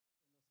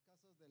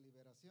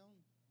oración.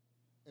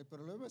 El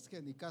problema es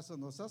que ni caso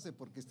nos hace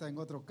porque está en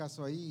otro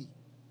caso ahí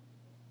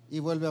y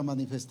vuelve a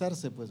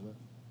manifestarse, pues.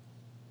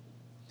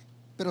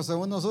 Pero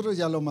según nosotros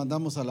ya lo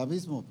mandamos al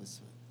abismo,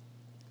 pues.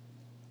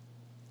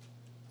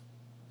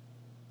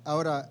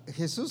 Ahora,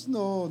 Jesús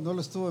no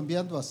lo estuvo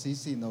enviando así,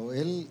 sino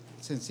Él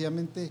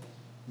sencillamente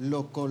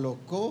lo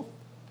colocó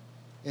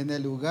en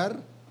el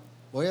lugar.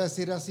 Voy a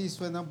decir así,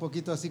 suena un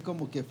poquito así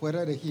como que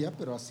fuera herejía,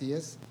 pero así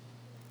es,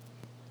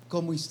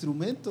 como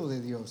instrumento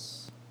de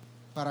Dios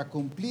para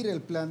cumplir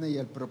el plan y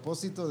el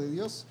propósito de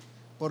Dios,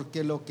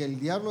 porque lo que el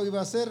diablo iba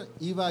a hacer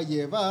iba a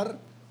llevar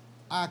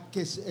a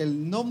que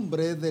el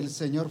nombre del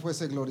Señor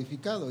fuese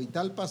glorificado, y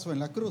tal pasó en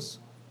la cruz.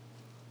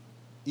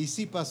 Y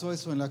sí pasó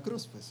eso en la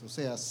cruz, pues, o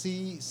sea,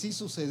 sí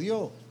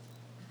sucedió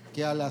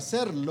que al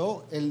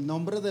hacerlo el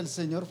nombre del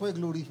Señor fue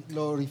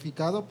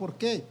glorificado. ¿Por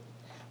qué?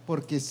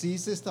 Porque sí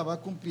se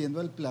estaba cumpliendo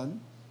el plan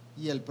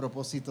y el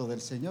propósito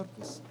del Señor,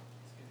 pues.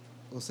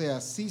 O sea,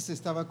 sí se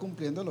estaba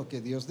cumpliendo lo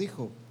que Dios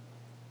dijo.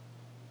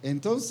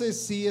 Entonces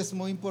sí es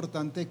muy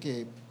importante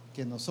que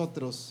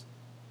nosotros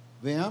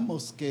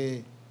veamos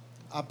que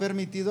ha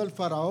permitido el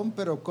faraón,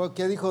 pero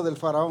 ¿qué dijo del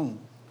faraón?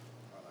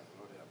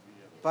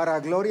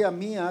 Para gloria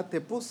mía te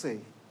puse.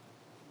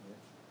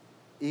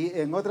 Y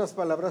en otras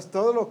palabras,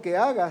 todo lo que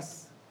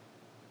hagas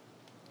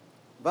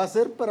va a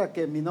ser para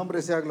que mi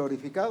nombre sea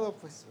glorificado,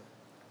 pues.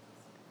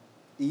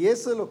 Y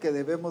eso es lo que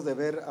debemos de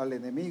ver al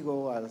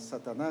enemigo, al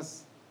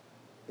Satanás,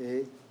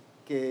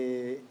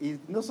 y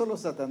no solo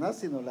Satanás,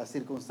 sino las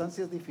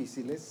circunstancias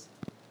difíciles,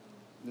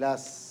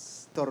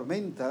 las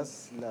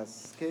tormentas,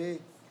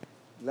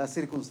 las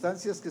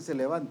circunstancias que se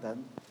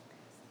levantan,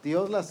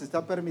 Dios las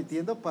está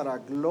permitiendo para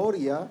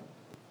gloria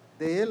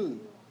de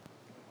Él.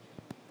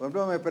 Por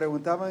ejemplo, me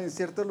preguntaban en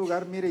cierto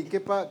lugar, mire, ¿y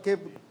qué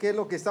es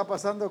lo que está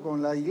pasando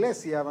con la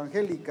iglesia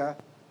evangélica?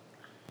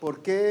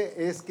 ¿Por qué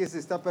es que se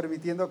está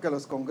permitiendo que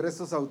los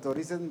congresos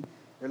autoricen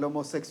el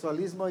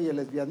homosexualismo y el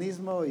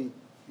lesbianismo? ¿Y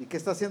qué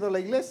está haciendo la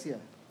iglesia?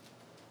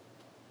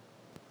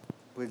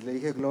 Pues le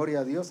dije,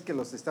 gloria a Dios que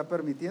los está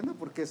permitiendo,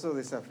 porque eso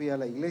desafía a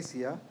la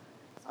iglesia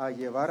a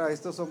llevar a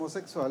estos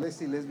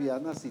homosexuales y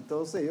lesbianas y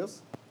todos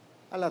ellos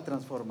a la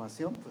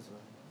transformación, pues.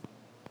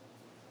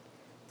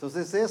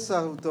 Entonces esa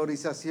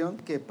autorización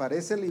que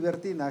parece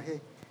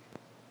libertinaje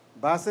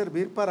va a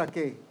servir ¿para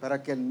qué?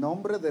 Para que el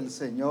nombre del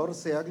Señor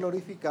sea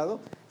glorificado,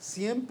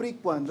 siempre y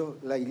cuando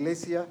la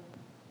iglesia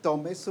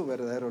tome su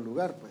verdadero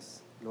lugar,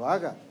 pues lo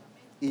haga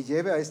y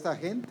lleve a esta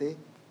gente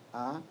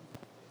a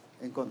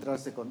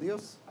encontrarse con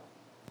Dios.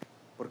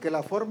 Porque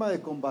la forma de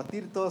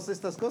combatir todas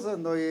estas cosas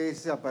no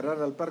es a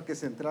parar al Parque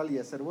Central y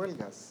hacer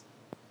huelgas.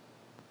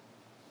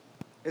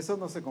 Eso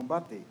no se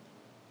combate.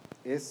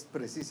 Es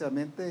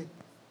precisamente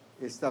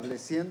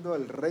estableciendo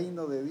el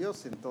reino de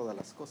Dios en todas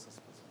las cosas,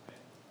 pues.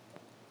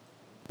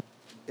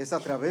 Es a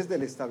través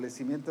del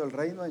establecimiento del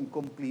reino en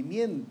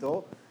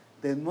cumplimiento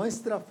de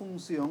nuestra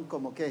función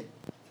como ¿qué?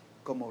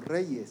 Como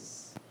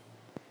reyes.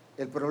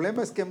 El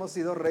problema es que hemos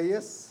sido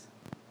reyes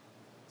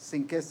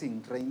sin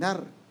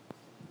reinar.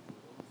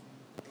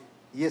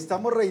 Y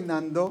estamos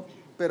reinando,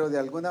 pero de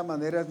alguna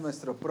manera es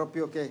nuestro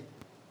propio ¿qué?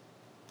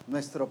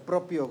 Nuestro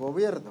propio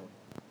gobierno.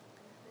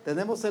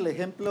 Tenemos el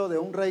ejemplo de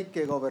un rey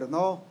que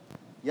gobernó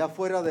ya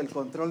fuera del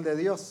control de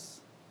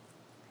Dios.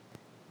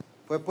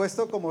 Fue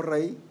puesto como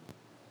rey,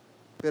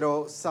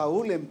 pero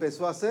Saúl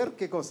empezó a hacer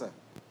 ¿qué cosa?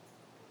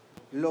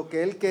 Lo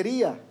que él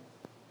quería.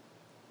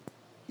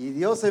 Y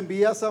Dios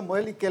envía a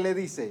Samuel y ¿qué le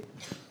dice?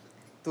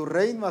 Tu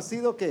reino ha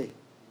sido ¿qué?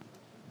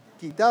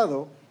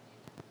 Quitado,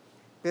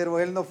 pero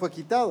él no fue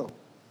quitado.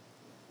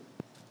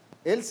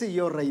 Él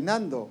siguió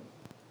reinando.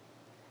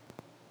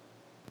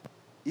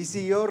 Y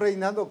siguió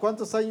reinando.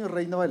 ¿Cuántos años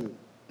reinó él?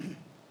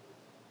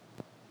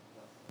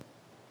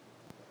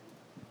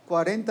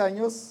 40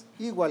 años,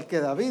 igual que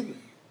David.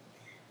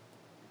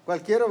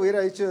 Cualquiera hubiera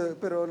dicho,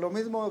 pero lo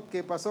mismo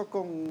que pasó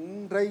con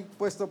un rey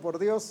puesto por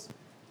Dios,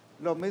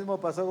 lo mismo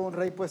pasó con un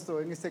rey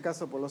puesto, en este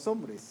caso, por los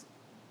hombres.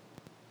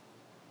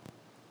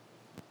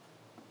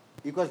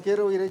 Y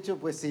cualquiera hubiera dicho,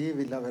 pues sí,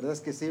 la verdad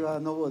es que sí,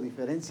 no hubo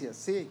diferencia,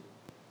 sí.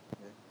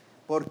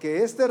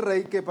 Porque este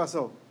rey, ¿qué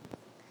pasó?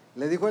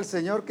 Le dijo el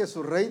Señor que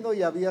su reino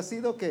ya había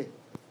sido, ¿qué?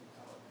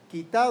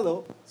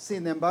 Quitado.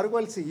 Sin embargo,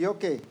 él siguió,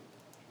 ¿qué?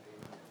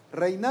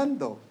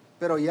 Reinando.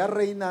 Pero ya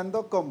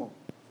reinando, ¿cómo?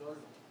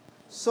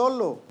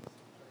 Solo.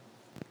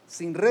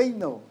 Sin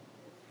reino.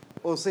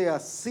 O sea,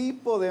 sí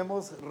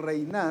podemos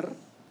reinar.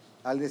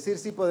 Al decir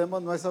sí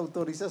podemos, no es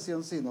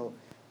autorización, sino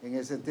en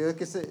el sentido de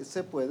que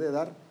se puede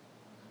dar.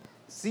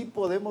 Sí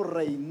podemos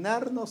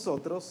reinar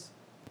nosotros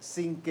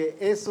sin que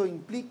eso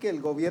implique el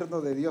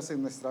gobierno de Dios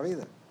en nuestra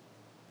vida.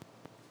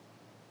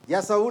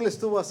 Ya Saúl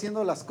estuvo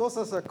haciendo las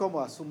cosas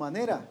como a su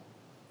manera.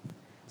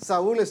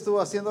 Saúl estuvo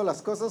haciendo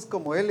las cosas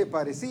como él le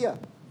parecía.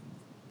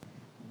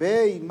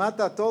 Ve y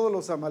mata a todos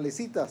los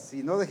amalecitas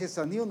y no dejes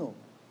a ni uno.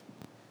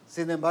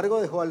 Sin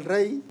embargo, dejó al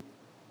rey,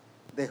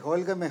 dejó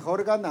el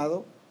mejor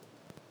ganado.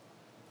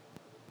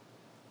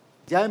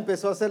 Ya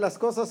empezó a hacer las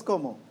cosas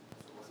como.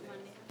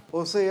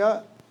 O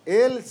sea,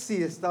 él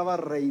sí estaba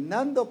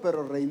reinando,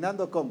 pero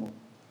reinando ¿cómo?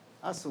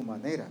 A su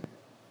manera.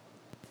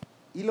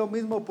 Y lo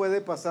mismo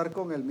puede pasar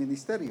con el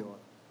ministerio.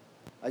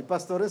 Hay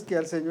pastores que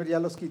el Señor ya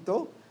los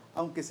quitó,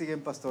 aunque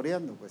siguen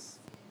pastoreando, pues.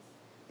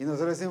 Y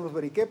nosotros decimos,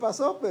 pero ¿y qué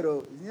pasó?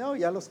 Pero no,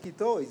 ya los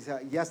quitó, y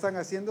ya están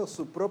haciendo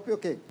su propio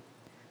 ¿qué?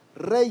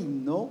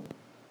 Reino,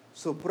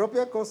 su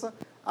propia cosa,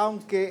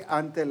 aunque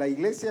ante la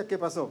iglesia, ¿qué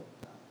pasó?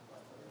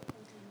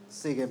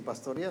 Siguen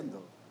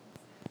pastoreando.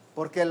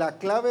 Porque la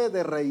clave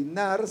de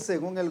reinar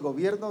según el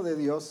gobierno de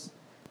Dios,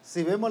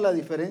 si vemos la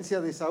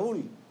diferencia de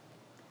Saúl.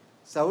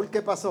 Saúl,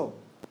 ¿qué pasó?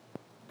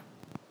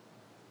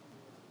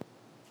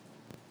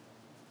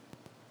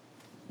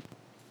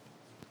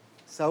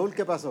 Saúl,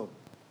 ¿qué pasó?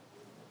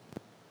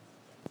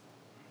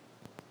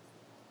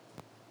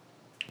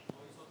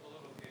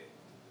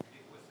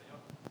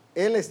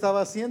 Él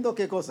estaba haciendo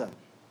 ¿qué cosa?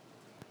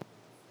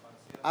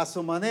 A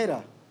su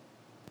manera.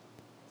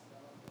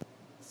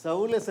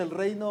 Saúl es el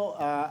reino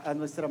a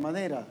nuestra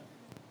manera.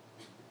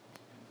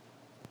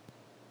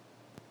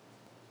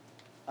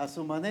 A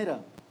su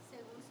manera.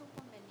 Según su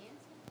conveniencia.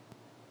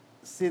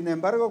 Sin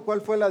embargo,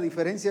 ¿cuál fue la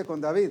diferencia con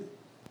David?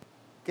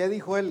 ¿Qué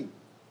dijo él?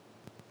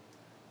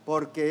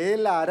 Porque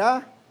él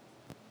hará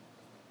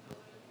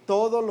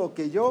todo lo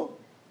que yo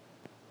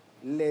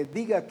le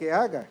diga que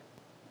haga.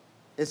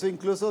 Eso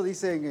incluso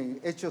dice en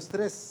Hechos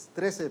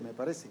 13, me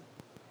parece.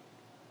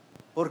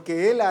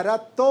 Porque él hará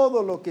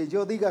todo lo que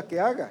yo diga que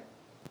haga.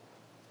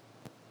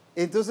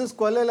 Entonces,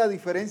 ¿cuál es la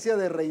diferencia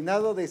del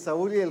reinado de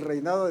Saúl y el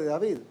reinado de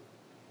David?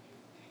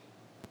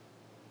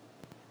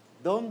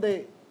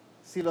 Donde,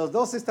 si los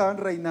dos estaban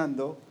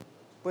reinando,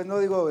 pues no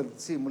digo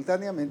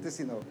simultáneamente,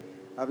 sino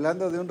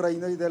hablando de un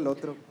reino y del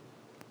otro.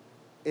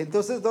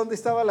 Entonces, ¿dónde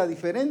estaba la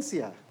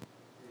diferencia?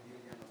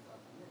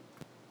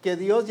 Que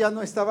Dios ya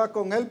no estaba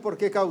con él, ¿por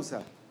qué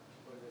causa?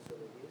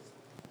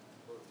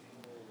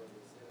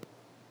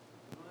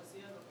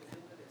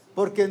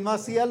 Porque no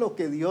hacía lo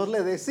que Dios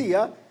le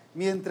decía,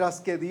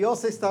 mientras que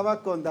Dios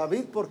estaba con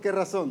David. ¿Por qué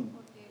razón?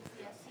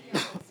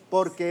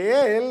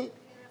 Porque él,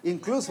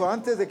 incluso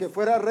antes de que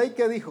fuera rey,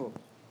 ¿qué dijo?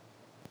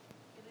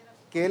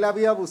 Que él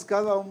había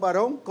buscado a un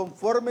varón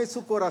conforme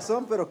su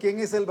corazón. Pero ¿quién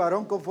es el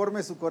varón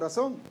conforme su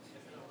corazón?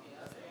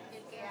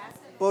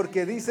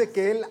 Porque dice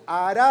que él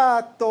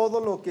hará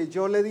todo lo que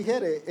yo le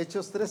dijere.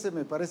 Hechos 13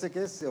 me parece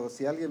que es, o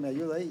si alguien me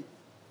ayuda ahí.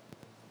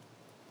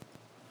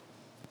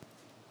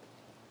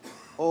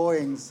 O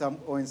en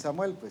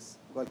Samuel, pues,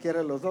 cualquiera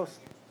de los dos.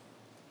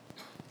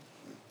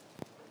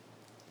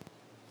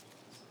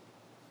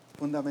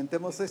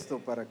 Fundamentemos esto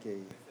para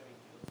que...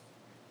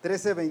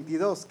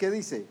 13:22, ¿qué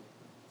dice?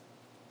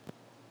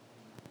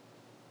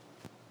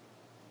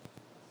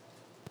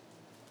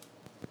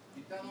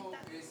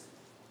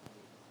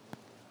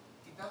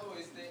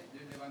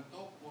 Le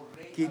levantó por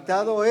rey.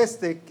 Quitado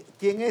este,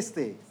 ¿quién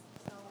este?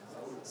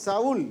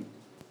 Saúl.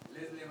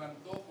 Les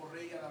levantó por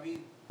rey a David,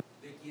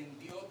 de quien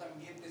dio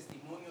también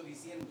testimonio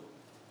diciendo: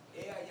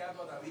 he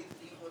hallado a David,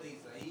 hijo de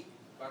Isaí,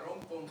 varón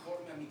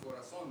conforme a mi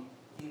corazón,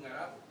 quien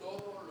hará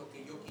todo lo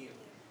que yo quiero.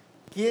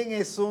 ¿Quién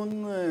es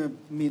un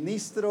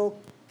ministro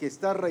que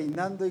está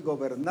reinando y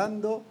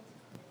gobernando,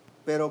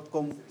 pero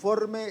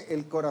conforme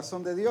el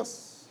corazón de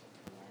Dios?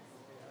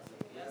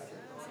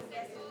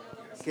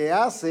 Que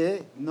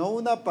hace no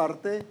una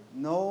parte,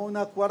 no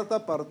una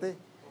cuarta parte,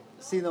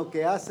 sino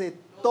que hace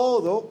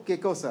todo, ¿qué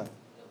cosa?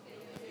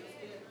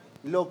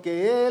 Lo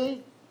que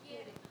Él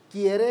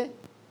quiere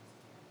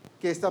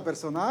que esta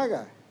persona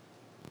haga.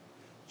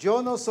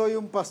 Yo no soy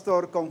un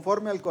pastor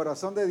conforme al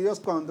corazón de Dios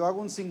cuando hago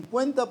un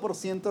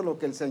 50% lo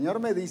que el Señor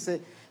me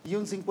dice y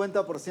un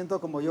 50%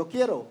 como yo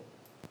quiero.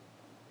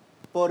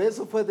 Por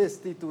eso fue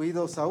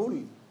destituido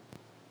Saúl,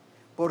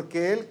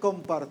 porque él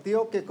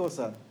compartió, ¿qué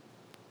cosa?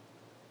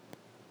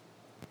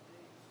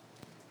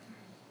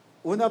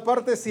 Una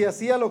parte sí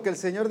hacía lo que el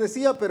Señor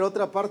decía, pero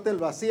otra parte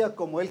lo hacía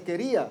como él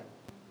quería.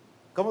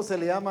 ¿Cómo se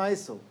le llama a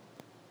eso?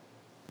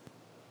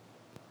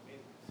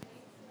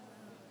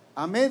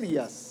 A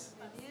medias.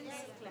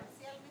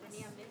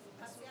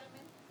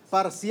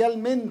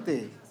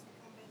 Parcialmente.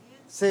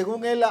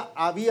 Según él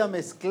había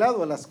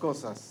mezclado las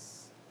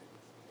cosas.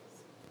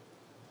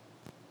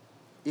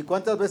 ¿Y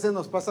cuántas veces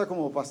nos pasa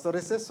como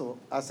pastores eso?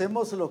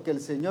 Hacemos lo que el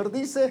Señor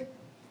dice,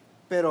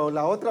 pero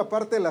la otra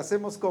parte la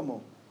hacemos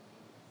como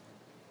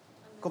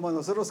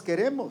nosotros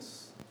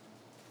queremos,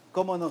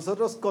 como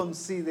nosotros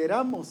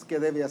consideramos que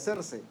debe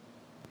hacerse.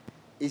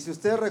 Y si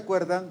ustedes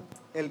recuerdan,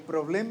 el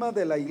problema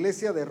de la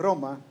iglesia de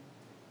Roma,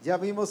 ya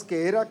vimos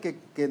que era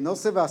que no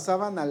se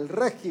basaban al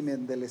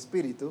régimen del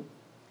Espíritu,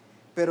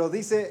 pero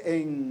dice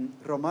en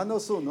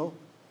Romanos 1,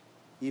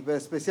 y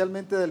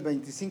especialmente del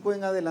 25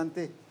 en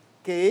adelante,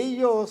 que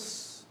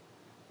ellos,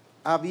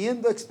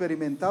 habiendo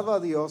experimentado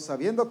a Dios,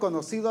 habiendo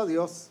conocido a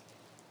Dios,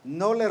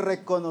 no le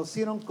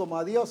reconocieron como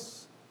a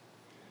Dios,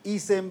 y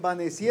se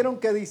envanecieron,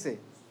 ¿qué dice?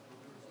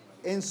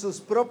 En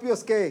sus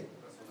propios, ¿qué?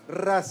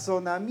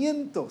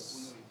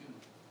 Razonamientos.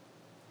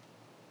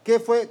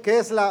 ¿Qué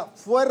es la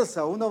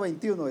fuerza?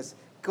 1:21 es.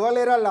 ¿Cuál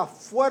era la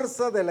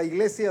fuerza de la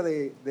iglesia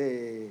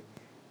de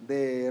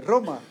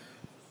Roma?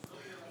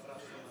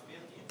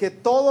 Que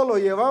todo lo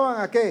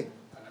llevaban ¿a qué?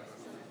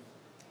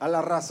 A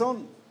la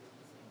razón.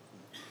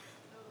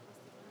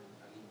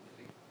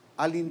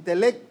 al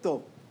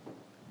intelecto.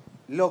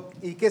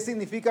 ¿Y qué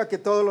significa que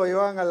todo lo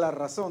llevaban a la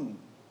razón?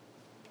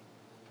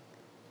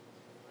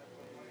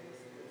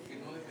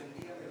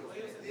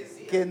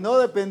 Que no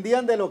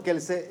dependían de lo que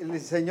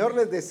el Señor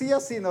les decía,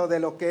 sino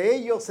de lo que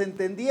ellos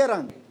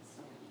entendieran.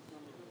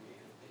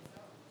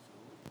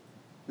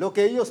 Lo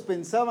que ellos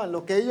pensaban,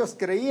 lo que ellos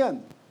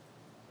creían,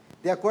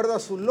 de acuerdo a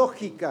su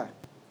lógica.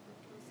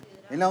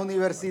 En la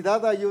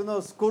universidad hay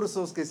unos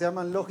cursos que se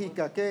llaman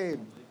lógica, que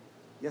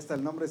ya hasta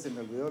el nombre se me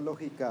olvidó,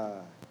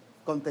 lógica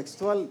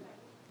contextual,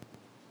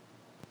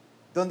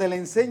 donde le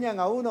enseñan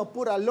a uno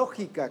pura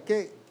lógica,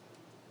 que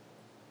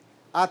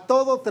a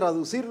todo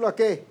traducirlo a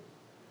qué.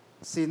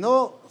 Si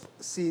no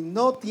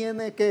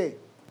tiene que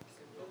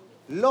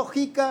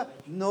lógica,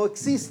 no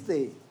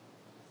existe.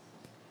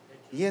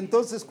 Y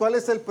entonces, ¿cuál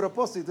es el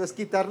propósito? Es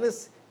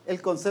quitarles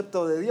el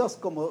concepto de Dios,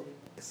 como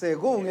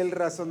según el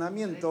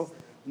razonamiento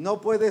no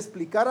puede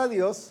explicar a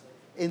Dios,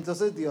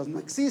 entonces Dios no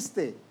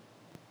existe.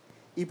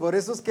 Y por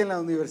eso es que en la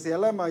universidad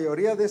la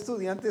mayoría de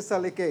estudiantes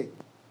sale ¿qué?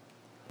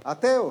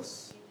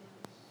 Ateos.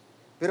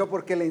 Pero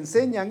porque le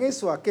enseñan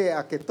eso, ¿a qué?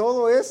 A que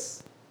todo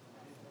es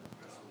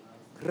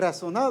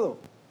razonado.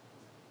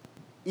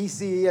 Y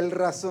si el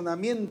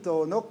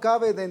razonamiento no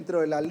cabe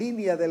dentro de la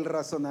línea del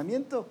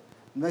razonamiento,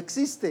 no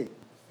existe.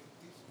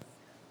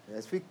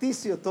 Es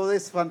ficticio, todo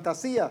es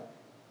fantasía.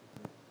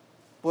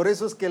 Por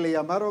eso es que le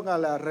llamaron a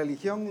la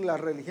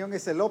religión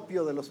es el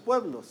opio de los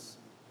pueblos.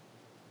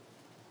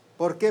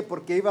 ¿Por qué?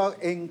 Porque iba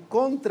en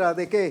contra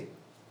de ¿qué?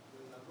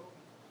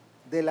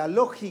 De la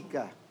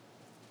lógica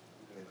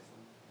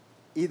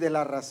y de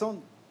la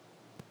razón.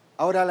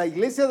 Ahora, la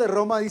iglesia de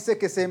Roma dice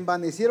que se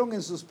envanecieron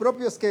en sus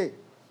propios ¿qué?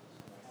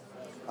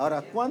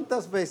 Ahora,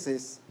 ¿cuántas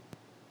veces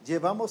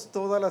llevamos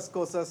todas las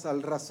cosas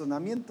al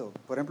razonamiento?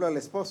 Por ejemplo, al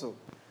esposo.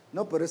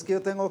 No, pero es que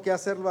yo tengo que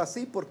hacerlo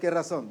así, ¿por qué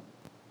razón?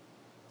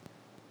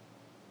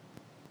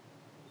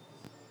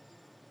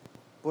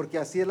 Porque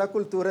así es la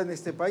cultura en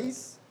este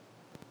país.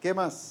 ¿Qué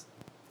más?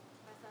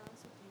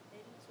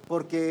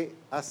 Porque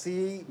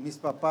así mis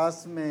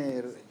papás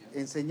me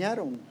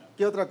enseñaron.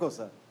 ¿Qué otra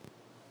cosa?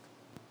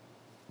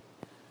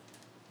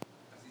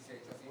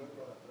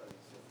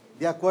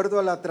 De acuerdo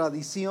a la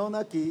tradición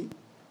aquí.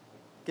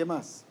 ¿Qué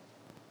más?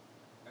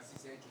 Así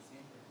se ha hecho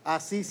siempre.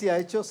 Así se ha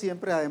hecho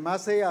siempre.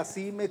 Además,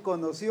 así me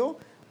conoció,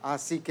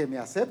 así que me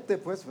acepte,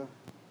 pues.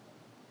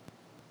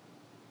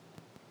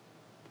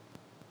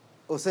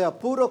 O sea,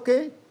 puro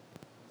 ¿qué?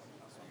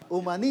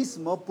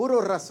 Humanismo,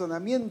 puro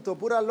razonamiento,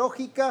 pura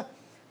lógica,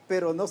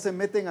 pero no se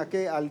meten a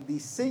qué? Al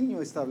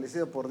diseño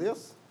establecido por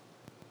Dios,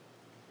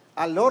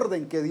 al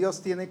orden que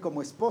Dios tiene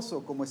como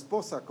esposo, como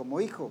esposa,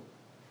 como hijo,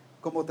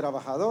 como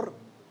trabajador.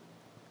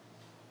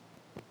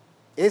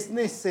 Es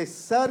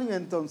necesario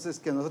entonces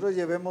que nosotros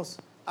llevemos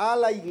a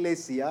la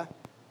iglesia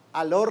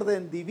al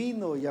orden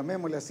divino,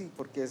 llamémosle así,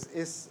 porque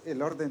es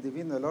el orden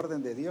divino, el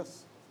orden de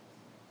Dios.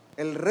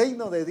 El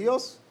reino de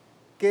Dios,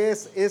 que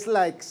es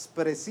la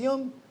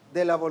expresión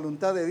de la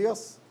voluntad de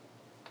Dios.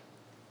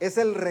 Es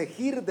el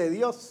regir de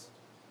Dios.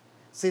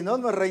 Si no,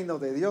 no es reino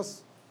de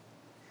Dios.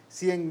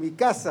 Si en mi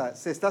casa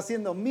se está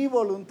haciendo mi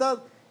voluntad,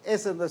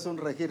 ese no es un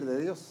regir de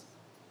Dios.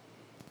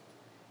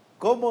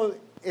 ¿Cómo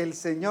el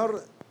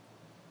Señor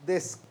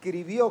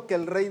describió que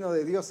el reino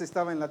de Dios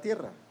estaba en la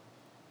tierra?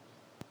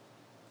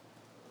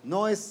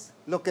 No es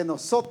lo que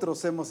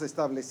nosotros hemos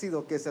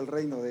establecido que es el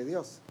reino de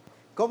Dios.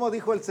 ¿Cómo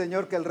dijo el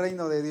Señor que el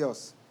reino de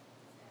Dios?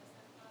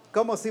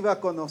 ¿Cómo se iba a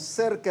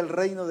conocer que el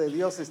reino de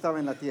Dios estaba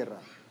en la tierra?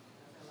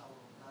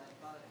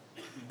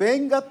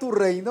 Venga tu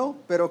reino,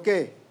 ¿pero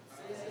qué?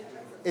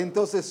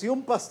 Entonces, si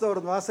un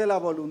pastor no hace la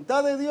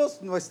voluntad de Dios,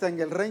 no está en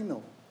el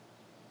reino.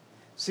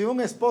 Si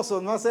un esposo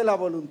no hace la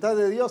voluntad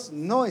de Dios,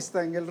 no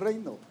está en el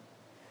reino.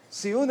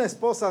 Si una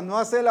esposa no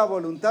hace la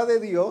voluntad de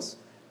Dios,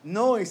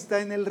 no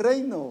está en el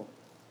reino.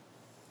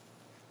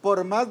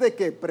 Por más de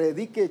que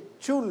predique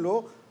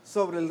chulo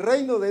sobre el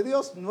reino de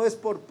Dios, no es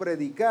por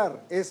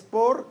predicar, es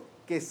por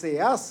que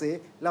se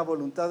hace la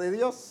voluntad de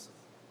Dios.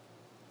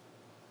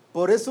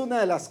 Por eso una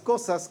de las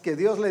cosas que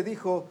Dios le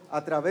dijo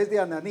a través de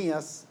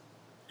Ananías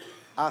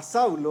a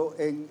Saulo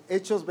en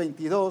Hechos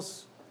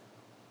 22,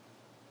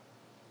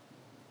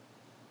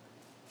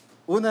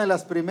 una de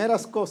las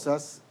primeras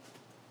cosas,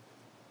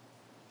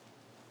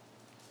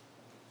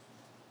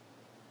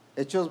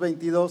 Hechos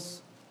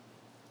 22,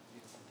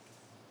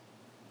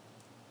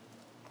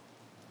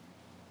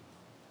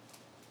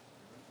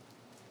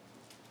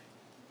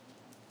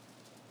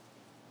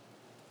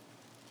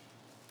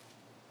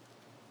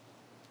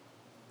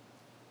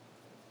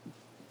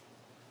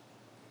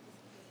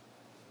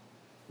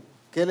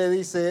 ¿qué le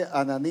dice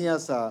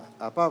Ananías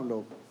a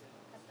Pablo?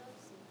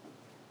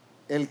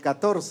 El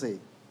 14.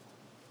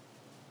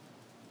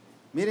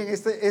 Miren,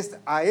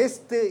 a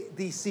este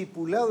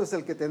discipulado es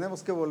el que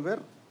tenemos que volver.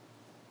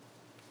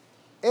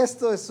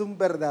 Esto es un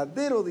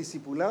verdadero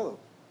discipulado.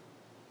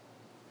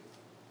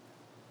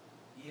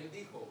 Y él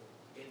dijo,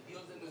 el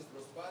Dios de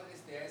nuestros padres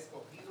te ha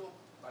escogido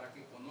para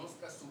que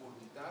conozcas su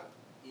voluntad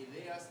y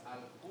veas al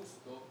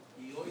justo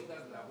y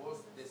oigas la voz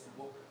de su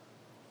boca.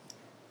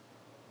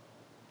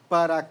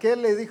 ¿Para qué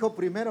le dijo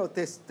primero?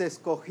 Te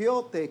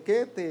escogió,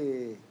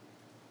 te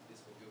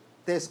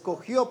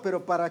escogió,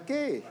 pero ¿para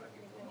qué?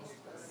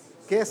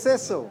 ¿Qué es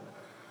eso?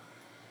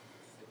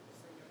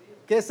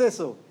 ¿Qué es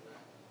eso?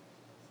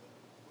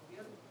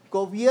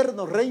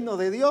 Gobierno, reino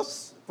de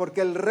Dios, porque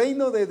el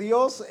reino de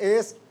Dios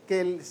es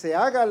que se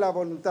haga la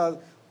voluntad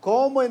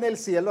como en el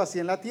cielo, así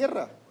en la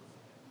tierra.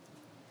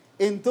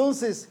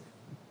 Entonces,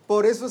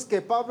 por eso es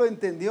que Pablo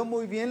entendió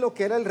muy bien lo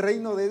que era el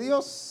reino de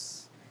Dios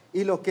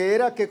y lo que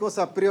era, ¿qué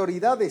cosa?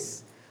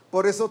 Prioridades.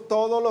 Por eso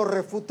todo lo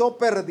refutó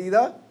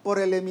perdida por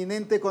el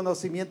eminente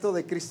conocimiento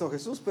de Cristo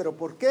Jesús. ¿Pero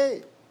por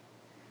qué?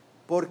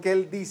 Porque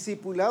el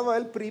discipulado a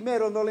él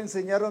primero no le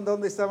enseñaron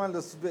dónde estaban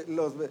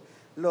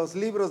los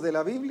libros de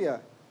la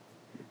Biblia.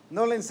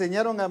 No le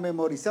enseñaron a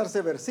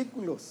memorizarse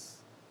versículos.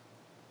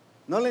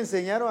 No le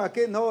enseñaron a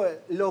qué. No,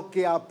 lo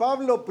que a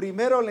Pablo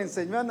primero le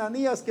enseñó a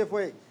Ananías, ¿qué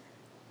fue?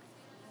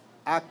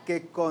 A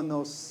que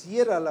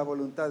conociera la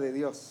voluntad de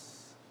Dios.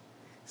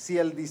 Si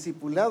el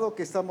discipulado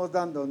que estamos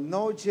dando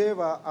no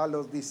lleva a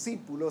los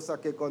discípulos a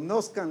que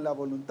conozcan la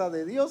voluntad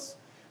de Dios,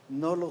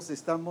 no les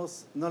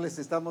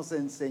estamos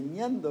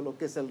enseñando lo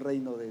que es el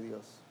reino de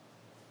Dios.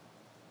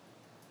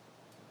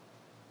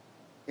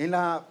 En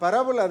la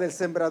parábola del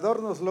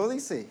sembrador nos lo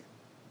dice,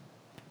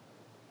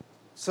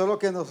 solo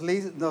que nos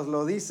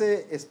lo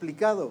dice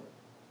explicado.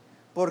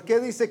 ¿Por qué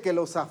dice que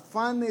los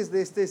afanes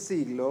de este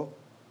siglo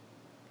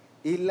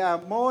y el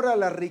amor a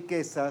las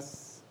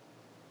riquezas,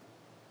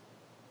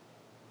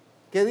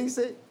 ¿qué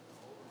dice?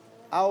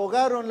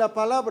 Ahogaron la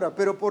palabra.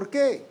 ¿Pero por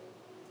qué?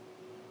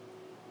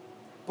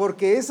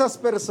 Porque esas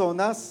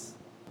personas,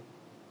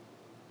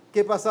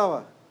 ¿qué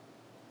pasaba?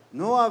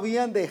 No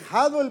habían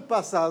dejado el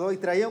pasado y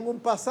traían un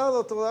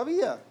pasado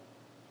todavía.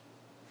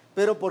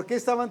 ¿Pero por qué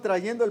estaban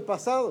trayendo el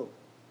pasado?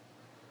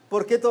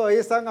 ¿Por qué todavía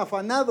estaban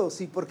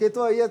afanados? ¿Y por qué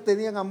todavía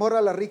tenían amor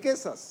a las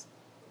riquezas?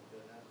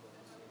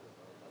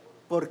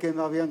 Porque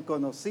no habían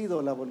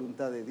conocido la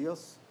voluntad de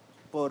Dios.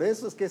 Por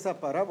eso es que esa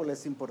parábola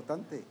es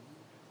importante.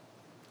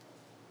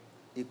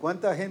 ¿Y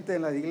cuánta gente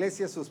en la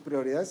iglesia sus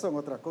prioridades son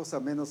otra cosa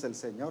menos el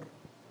Señor?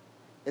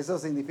 Eso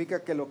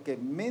significa que lo que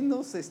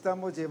menos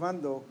estamos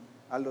llevando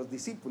a los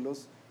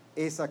discípulos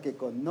es a que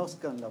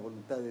conozcan la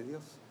voluntad de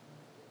Dios.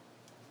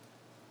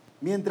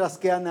 Mientras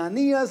que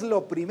Ananías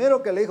lo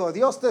primero que le dijo,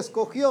 Dios te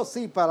escogió,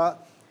 sí,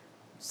 para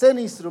ser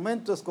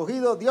instrumento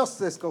escogido, Dios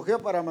te escogió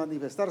para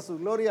manifestar su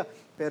gloria,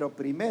 pero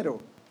primero,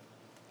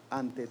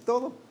 ante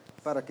todo,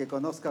 para que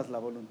conozcas la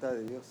voluntad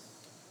de Dios.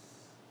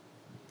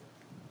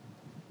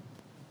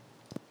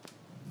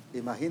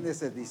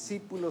 Imagínense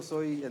discípulos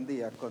hoy en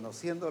día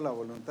conociendo la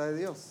voluntad de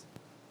Dios.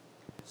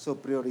 Su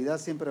prioridad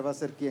siempre va a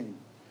ser ¿quién?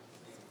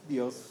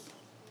 Dios.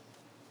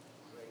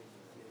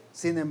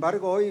 Sin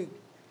embargo, hoy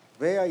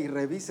vea y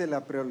revise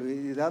la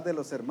prioridad de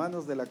los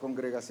hermanos de la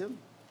congregación,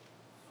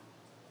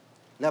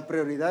 la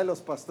prioridad de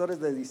los pastores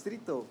de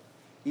distrito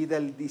y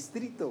del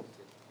distrito.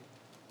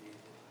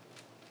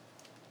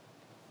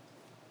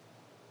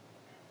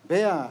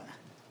 Vea,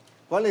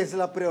 ¿cuál es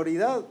la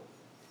prioridad?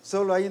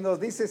 Solo ahí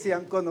nos dice si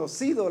han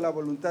conocido la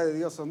voluntad de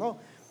Dios o no,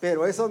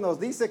 pero eso nos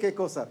dice ¿qué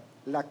cosa?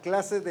 La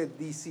clase de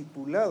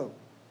discipulado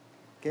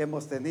que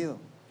hemos tenido.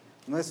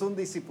 No es un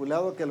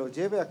discipulado que lo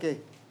lleve ¿a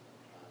qué?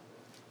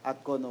 A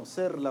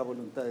conocer la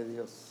voluntad de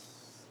Dios.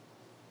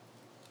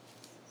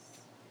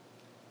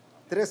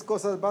 3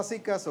 cosas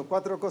básicas o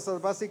 4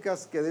 cosas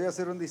básicas que debe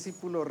hacer un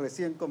discípulo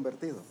recién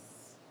convertido.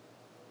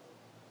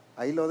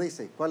 Ahí lo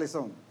dice. ¿Cuáles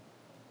son?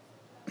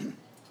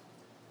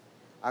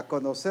 A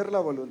conocer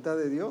la voluntad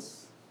de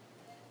Dios.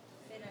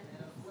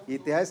 Y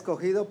te ha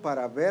escogido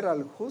para ver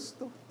al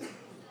justo.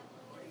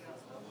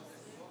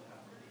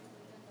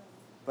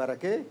 ¿Para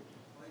qué?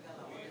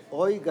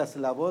 Oigas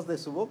la voz de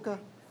su boca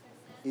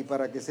y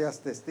para que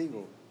seas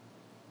testigo.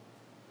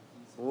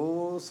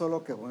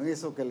 Solo que con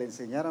eso que le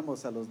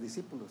enseñáramos a los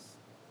discípulos.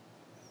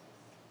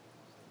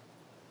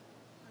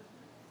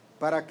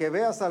 Para que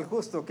veas al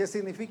justo, ¿qué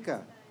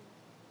significa?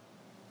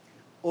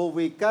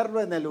 Ubicarlo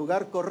en el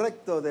lugar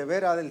correcto, de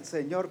ver al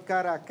Señor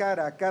cara a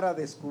cara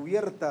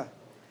descubierta,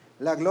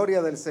 la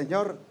gloria del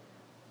Señor.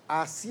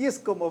 Así es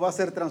como va a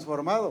ser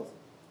transformado.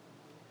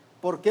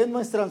 ¿Por qué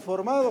no es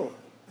transformado?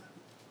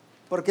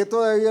 Porque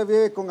todavía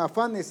vive con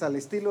afanes al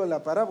estilo de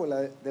la parábola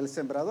del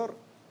sembrador.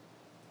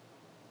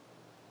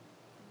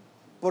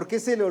 ¿Por qué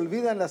se le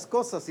olvidan las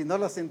cosas y no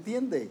las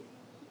entiende?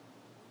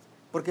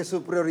 Porque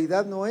su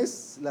prioridad no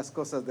es las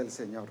cosas del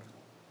Señor.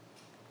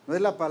 No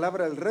es la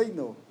palabra del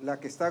reino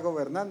la que está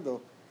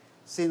gobernando,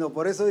 sino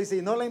por eso dice,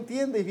 y no la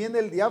entiende, y viene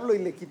el diablo y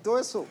le quitó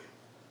eso.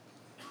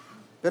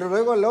 Pero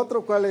luego el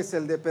otro, ¿cuál es?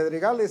 El de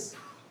Pedregales,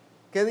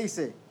 ¿qué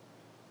dice?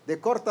 De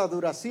corta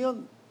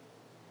duración.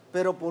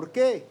 ¿Pero por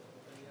qué?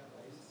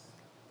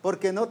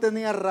 Porque no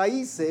tenía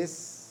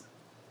raíces,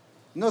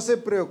 no se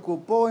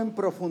preocupó en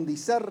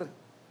profundizar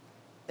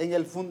en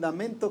el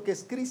fundamento que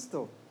es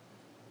Cristo.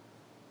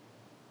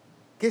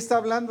 ¿Qué está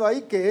hablando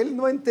ahí? Que él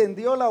no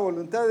entendió la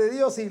voluntad de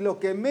Dios y lo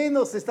que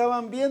menos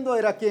estaban viendo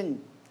era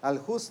 ¿quién? Al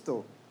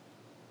justo.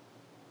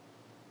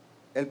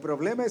 El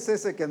problema es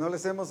ese, que no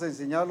les hemos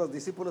enseñado a los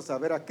discípulos a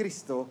ver a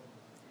Cristo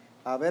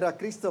a ver a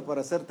Cristo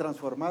para ser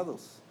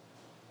transformados.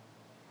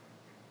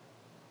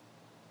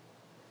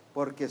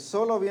 Porque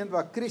solo viendo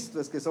a Cristo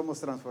es que somos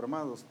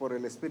transformados por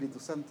el Espíritu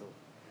Santo.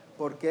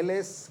 Porque Él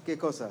es, ¿qué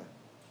cosa?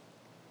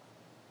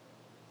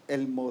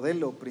 El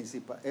modelo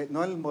principal.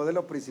 No el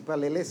modelo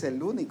principal, Él es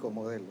el único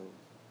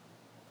modelo.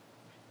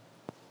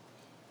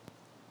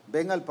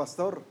 Ven al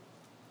pastor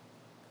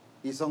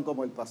y son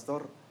como el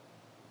pastor.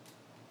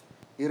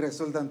 Y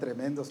resultan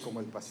tremendos como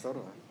el pastor,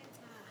 ¿va?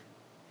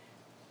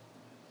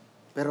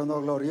 Pero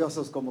no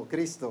gloriosos como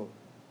Cristo.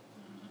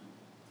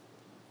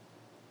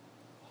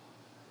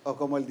 O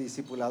como el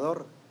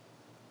discipulador.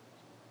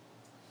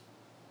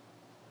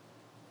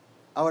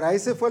 Ahora,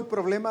 ese fue el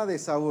problema de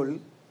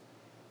Saúl,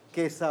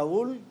 que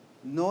Saúl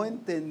no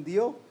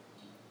entendió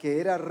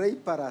que era rey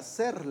para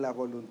hacer la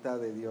voluntad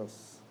de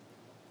Dios.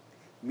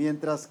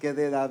 Mientras que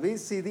de David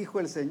sí dijo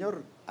el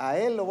Señor, a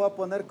él lo voy a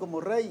poner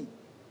como rey.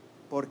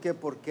 ¿Por qué?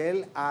 Porque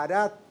él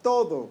hará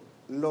todo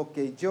lo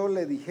que yo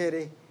le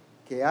dijere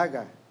que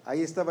haga.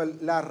 Ahí estaba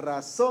la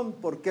razón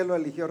por qué lo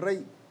eligió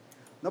rey.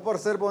 No por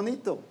ser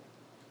bonito,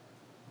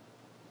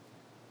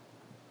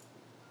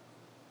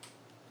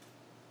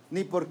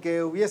 ni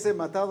porque hubiese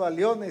matado a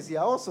leones y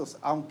a osos,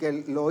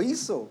 aunque lo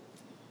hizo.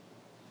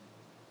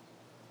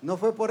 No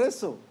fue por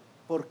eso.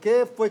 ¿Por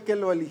qué fue que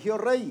lo eligió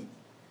rey?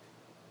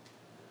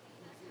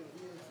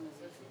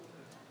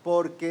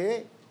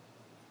 Porque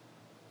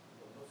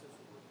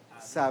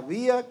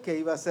sabía que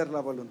iba a ser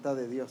la voluntad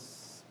de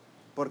Dios.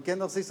 ¿Por qué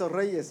nos hizo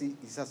reyes y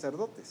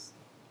sacerdotes?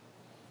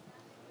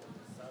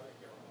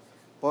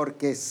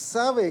 Porque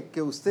sabe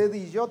que usted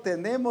y yo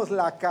tenemos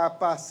la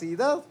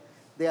capacidad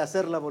de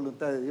hacer la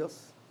voluntad de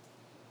Dios.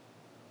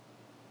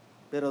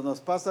 Pero nos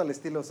pasa al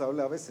estilo Saúl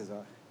a veces,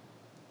 ¿verdad?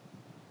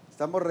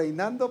 Estamos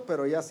reinando,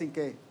 pero ya sin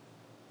qué,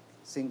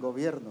 sin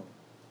gobierno.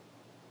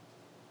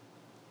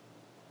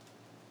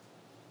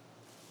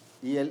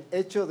 Y el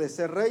hecho de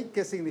ser rey,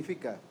 ¿qué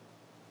significa?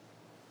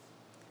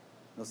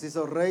 Nos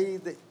hizo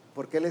rey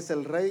porque Él es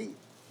el rey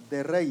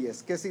de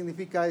reyes. ¿Qué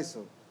significa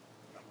eso?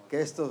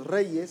 Que estos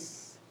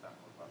reyes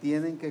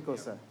tienen ¿qué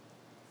cosa?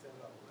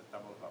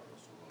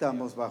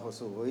 Estamos bajo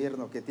su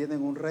gobierno, que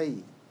tienen un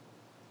rey.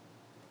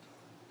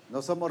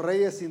 No somos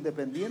reyes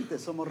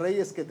independientes, somos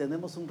reyes que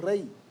tenemos un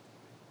rey.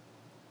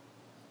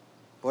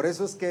 Por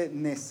eso es que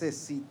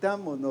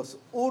necesitamos, nos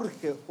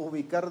urge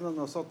ubicarnos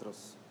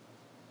nosotros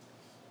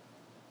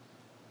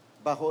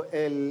bajo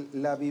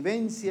la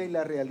vivencia y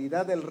la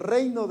realidad del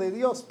reino de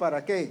Dios.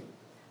 ¿Para qué?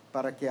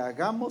 Para que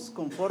hagamos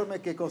conforme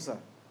 ¿qué cosa?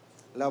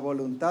 La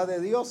voluntad de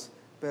Dios,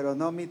 pero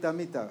no mita.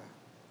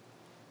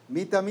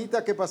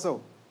 Mita, ¿qué pasó?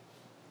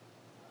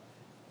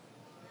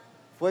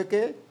 ¿Fue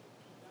qué?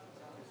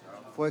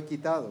 Fue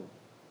quitado.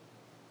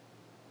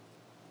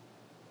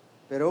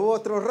 Pero hubo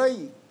otro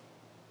rey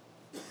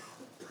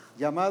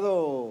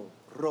llamado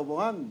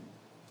Roboam.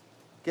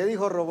 ¿Qué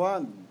dijo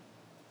Roboam?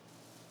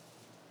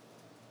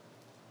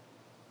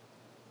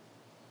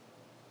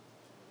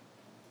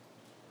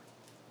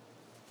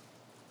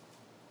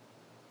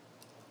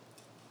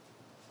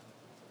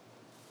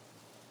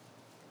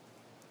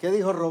 ¿Qué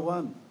dijo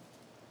Roboam?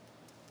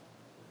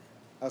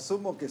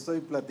 Asumo que estoy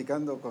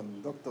platicando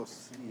con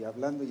doctos y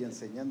hablando y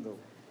enseñando.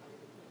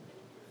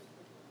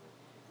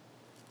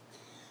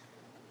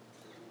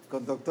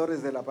 Con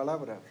doctores de la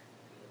palabra.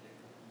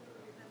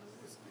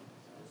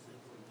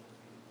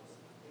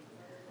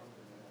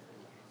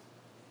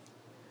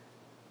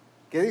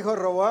 ¿Qué dijo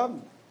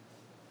Roboam?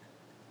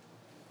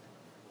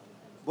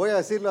 Voy a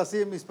decirlo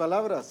así en mis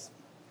palabras.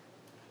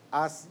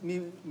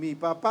 Mi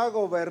papá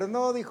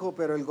gobernó, dijo,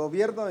 pero el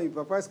gobierno de mi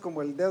papá es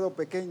como el dedo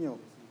pequeño.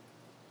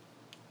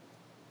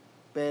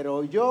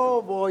 Pero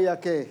yo voy a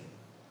 ¿qué?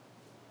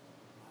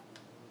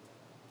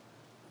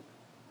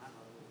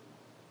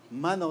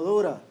 Mano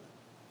dura.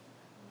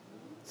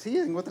 Sí,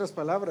 en otras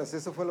palabras,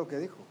 eso fue lo que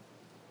dijo.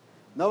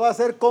 No va a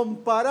ser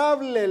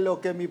comparable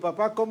lo que mi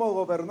papá como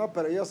gobernó,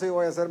 pero yo sí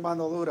voy a hacer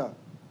mano dura.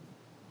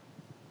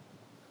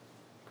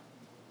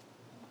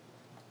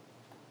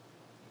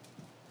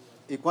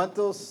 ¿Y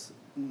cuántos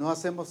no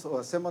hacemos o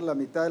hacemos la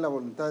mitad de la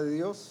voluntad de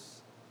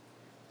Dios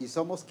y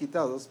somos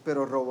quitados?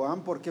 Pero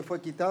Roboam, ¿por qué fue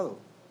quitado?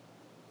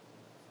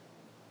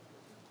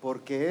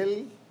 Porque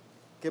él,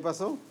 ¿qué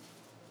pasó?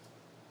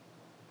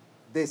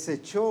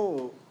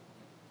 Desechó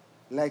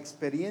la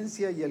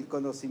experiencia y el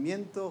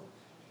conocimiento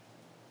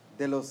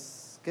de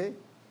los, ¿qué?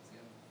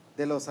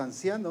 De los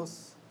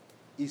ancianos,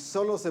 y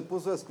solo se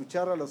puso a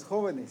escuchar a los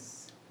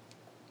jóvenes.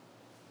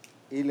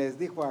 Y les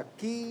dijo,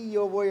 aquí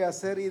yo voy a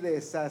hacer y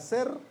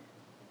deshacer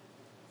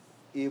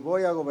y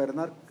voy a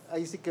gobernar.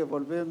 Ahí sí que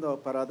volviendo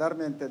para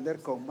darme a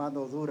entender con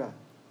mano dura.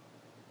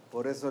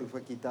 Por eso él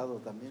fue quitado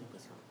también,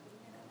 pues.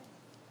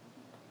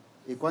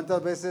 ¿Y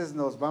cuántas veces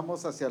nos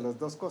vamos hacia las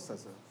dos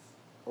cosas?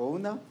 O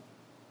una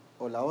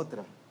o la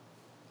otra.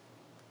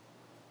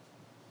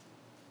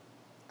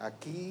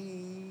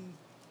 Aquí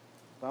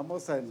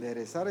vamos a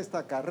enderezar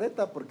esta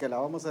carreta porque la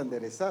vamos a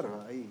enderezar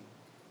ahí.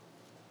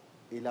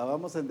 Y la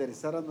vamos a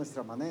enderezar a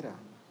nuestra manera.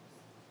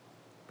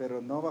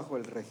 Pero no bajo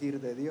el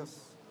regir de Dios.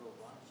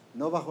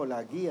 No bajo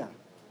la guía.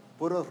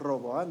 puros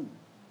Roboán.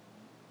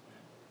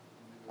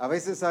 A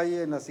veces hay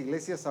en las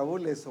iglesias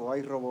Saúles o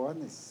hay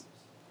Roboanes.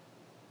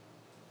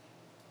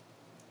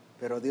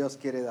 Pero Dios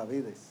quiere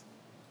Davides,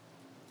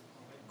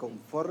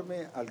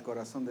 conforme al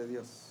corazón de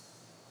Dios.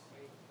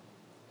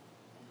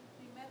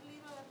 Primer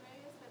libro de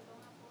Reyes, perdón,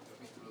 apóstol,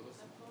 Capítulo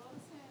 12. 14,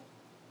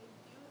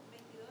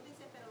 22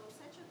 dice, pero los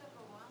hechos de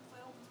Roboam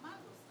fueron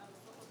malos a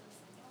los ojos del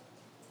Señor.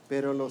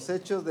 Pero los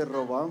hechos de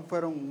Roboán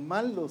fueron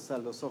malos a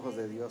los ojos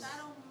de Dios.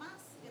 Irritaron más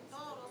que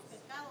todos los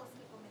pecados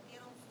que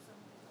cometieron sus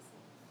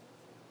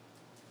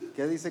antepasados.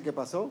 ¿Qué dice que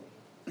pasó?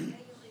 Le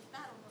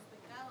irritaron los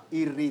pecados.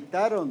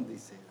 Irritaron,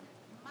 dice.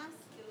 Más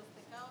que los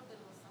pecados de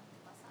los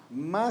antepasados.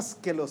 Más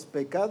que los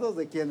pecados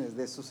de quienes,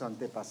 de sus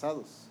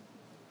antepasados.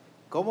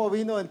 ¿Cómo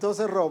vino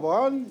entonces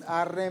Roboán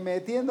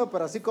arremetiendo,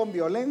 pero así con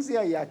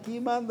violencia? Y aquí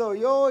mando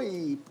yo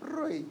y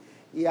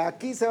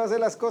aquí se va a hacer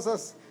las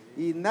cosas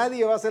y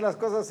nadie va a hacer las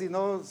cosas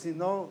sino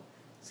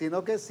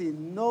que si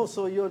no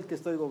soy yo el que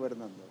estoy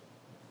gobernando.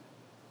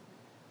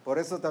 Por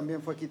eso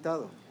también fue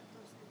quitado,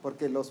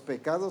 porque los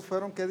pecados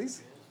fueron, ¿qué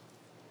dice?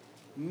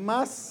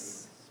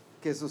 Más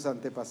que sus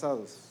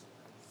antepasados.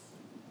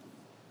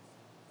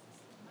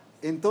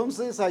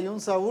 Entonces hay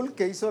un Saúl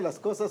que hizo las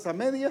cosas a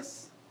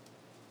medias,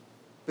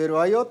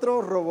 pero hay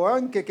otro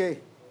Roboán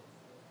que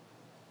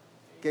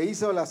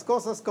hizo las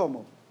cosas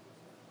como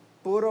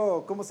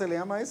puro, ¿cómo se le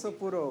llama eso?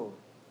 Puro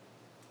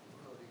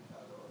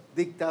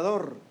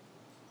dictador.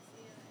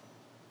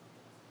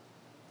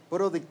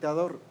 Puro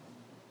dictador.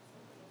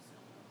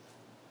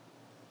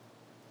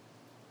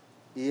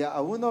 Y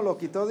a uno lo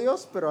quitó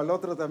Dios, pero al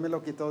otro también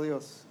lo quitó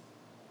Dios.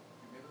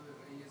 Primero de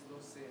Reyes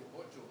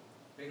 12:8.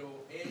 Pero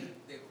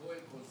él dejó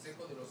el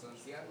consejo de los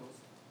ancianos,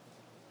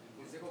 el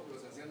consejo que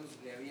los ancianos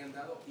le habían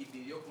dado, y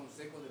pidió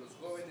consejo de los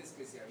jóvenes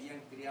que se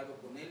habían criado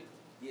con él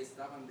y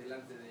estaban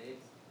delante de él.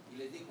 Y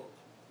les dijo: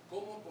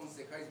 ¿cómo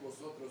aconsejáis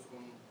vosotros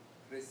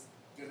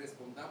que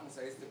respondamos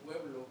a este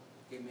pueblo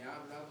que me ha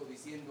hablado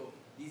diciendo: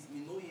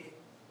 disminuye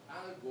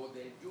algo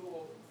del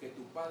yugo que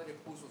tu padre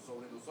puso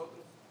sobre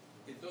nosotros?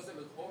 Entonces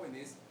los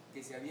jóvenes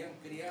que se habían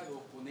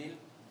criado con él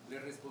le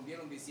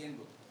respondieron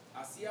diciendo: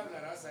 así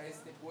hablarás a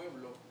este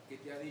pueblo que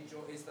te ha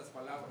dicho estas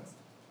palabras: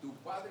 tu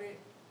padre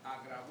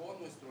agravó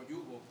nuestro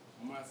yugo,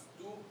 mas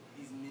tú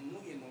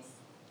disminúyenos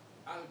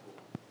algo.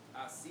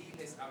 Así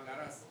les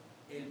hablarás: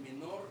 el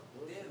menor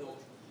dedo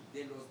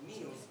de los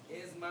míos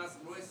es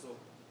más grueso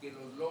que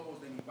los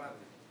lomos de mi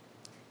padre.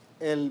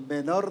 El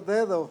menor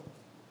dedo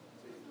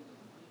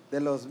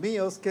de los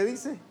míos, ¿qué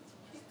dice?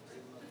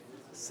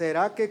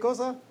 ¿Será qué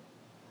cosa?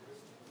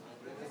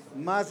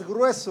 Más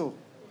grueso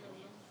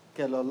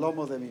que los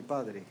lomos de mi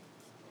padre.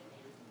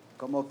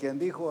 Como quien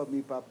dijo: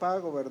 mi papá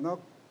gobernó,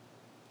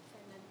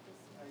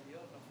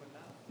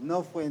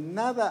 no fue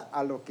nada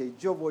a lo que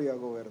yo voy a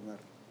gobernar.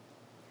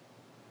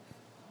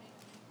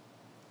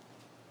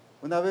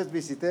 Una vez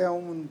visité a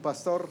un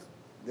pastor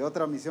de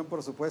otra misión,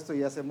 por supuesto,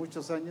 y hace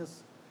muchos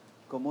años,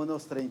 como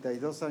unos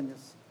 32 años.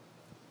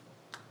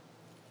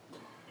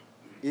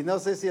 Y no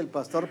sé si el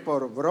pastor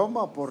por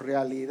broma o por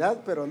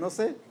realidad, pero no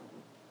sé,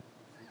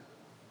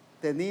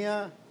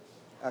 tenía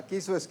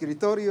aquí su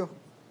escritorio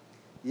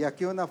y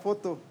aquí una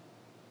foto,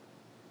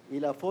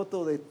 y la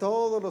foto de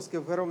todos los que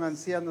fueron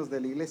ancianos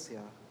de la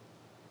iglesia.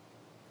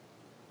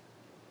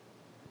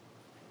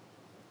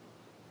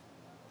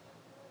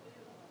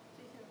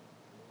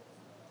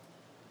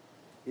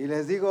 Y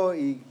les digo,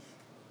 ¿y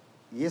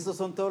esos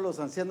son todos los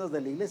ancianos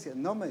de la iglesia?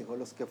 No, me dijo,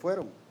 los que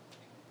fueron.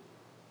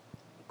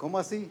 ¿Cómo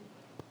así?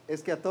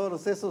 Es que a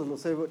todos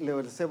esos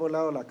les he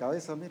volado la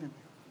cabeza, miren.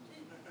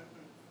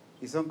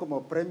 Y son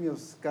como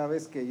premios cada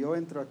vez que yo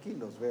entro aquí,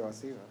 los veo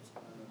así, ¿verdad?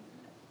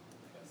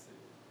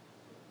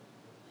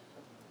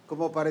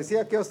 Como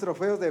parecía aquellos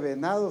trofeos de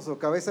venados, o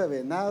cabeza de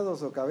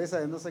venados, o cabeza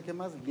de no sé qué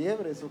más,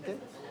 liebres o qué.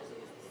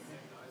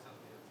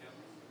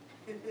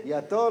 Y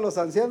a todos los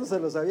ancianos se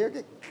los había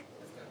que...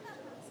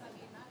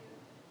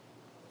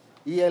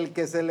 Y el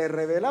que se le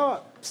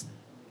revelaba,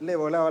 le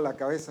volaba la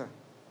cabeza.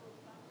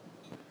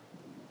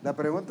 La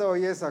pregunta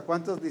hoy es: ¿a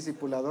cuántos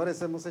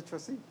discipuladores hemos hecho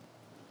así?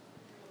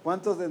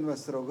 ¿Cuántos de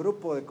nuestro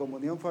grupo de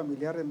comunión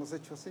familiar hemos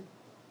hecho así?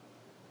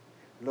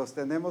 Los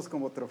tenemos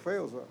como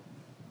trofeos, ¿verdad?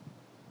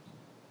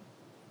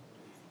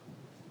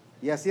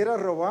 Y así era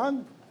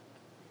Roboán.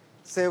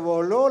 Se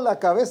voló la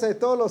cabeza de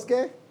todos los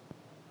que,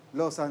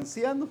 los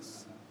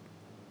ancianos,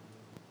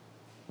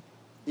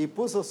 y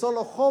puso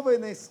solo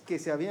jóvenes que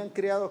se habían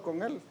criado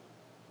con él.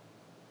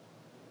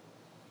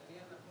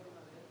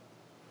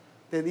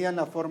 Tenían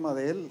la forma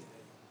de él.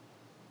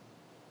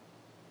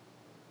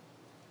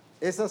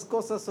 Esas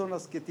cosas son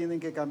las que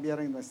tienen que cambiar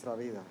en nuestra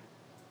vida.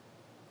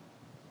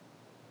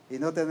 Y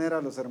no tener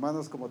a los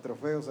hermanos como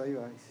trofeos ahí,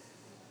 va.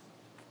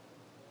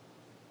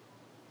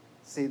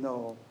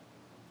 Sino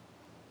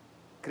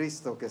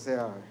Cristo, que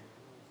sea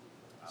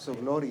su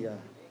gloria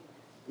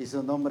y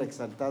su nombre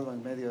exaltado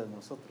en medio de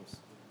nosotros.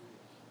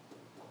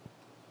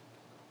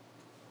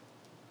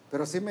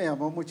 Pero sí me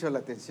llamó mucho la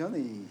atención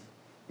y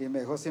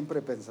me dejó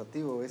siempre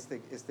pensativo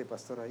este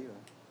pastor ahí,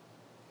 ¿verdad?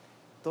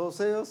 Todos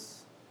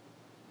ellos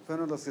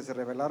fueron los que se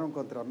rebelaron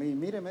contra mí.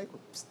 Mire, me dijo,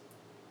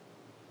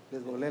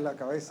 les volé la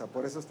cabeza,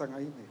 por eso están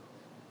ahí, me dijo.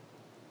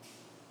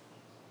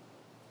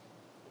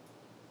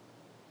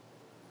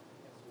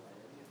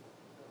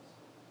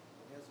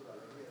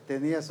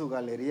 Tenía su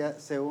galería,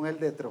 según él,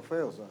 de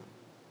trofeos, ¿verdad?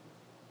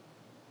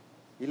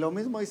 Y lo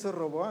mismo hizo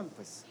Roboam,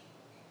 pues.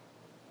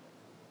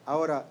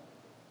 Ahora,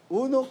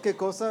 uno, ¿qué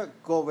cosa?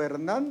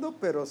 Gobernando,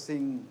 pero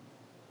sin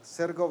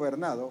ser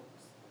gobernado.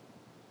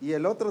 Y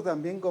el otro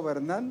también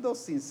gobernando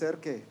sin ser,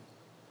 ¿qué?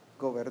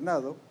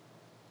 Gobernado.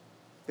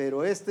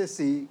 Pero este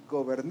sí,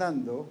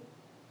 gobernando,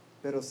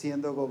 pero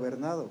siendo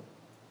gobernado.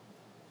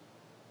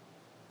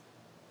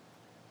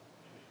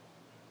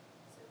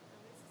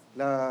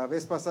 La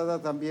vez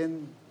pasada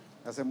también,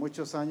 hace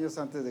muchos años,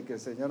 antes de que el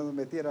Señor nos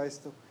metiera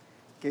esto,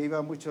 que iba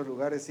a muchos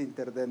lugares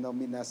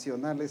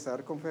interdenominacionales a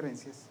dar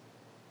conferencias,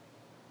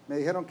 me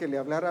dijeron que le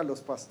hablara a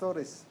los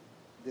pastores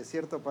de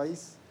cierto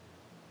país,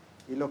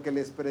 y lo que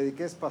les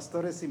prediqué es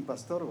pastores sin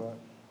pastor, ¿va?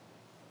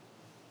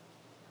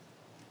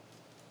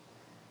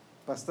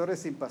 Pastores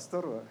sin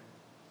pastor, ¿va?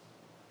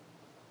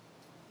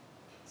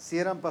 Sí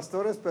eran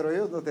pastores, pero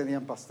ellos no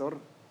tenían pastor.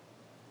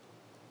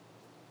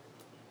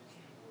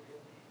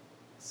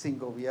 Sin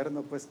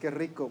gobierno, pues qué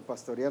rico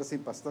pastorear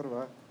sin pastor,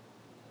 ¿va?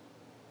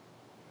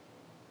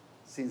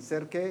 Sin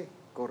ser ¿qué?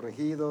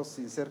 Corregidos,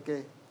 sin ser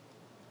 ¿qué?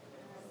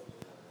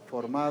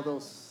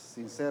 Formados,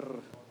 sin ser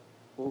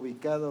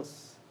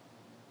ubicados.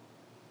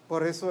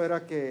 Por eso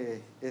era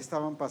que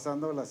estaban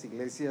pasando las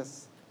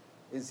iglesias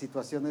en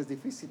situaciones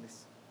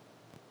difíciles.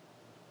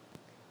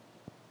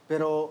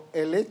 Pero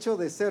el hecho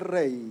de ser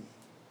rey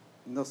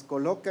nos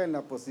coloca en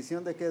la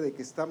posición de que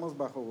estamos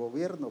bajo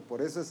gobierno.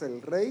 Por eso es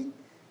el rey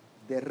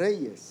de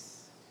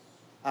reyes.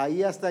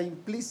 Ahí está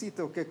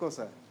implícito, ¿qué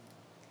cosa?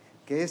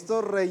 Que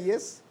estos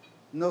reyes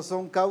no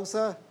son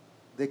causa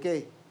de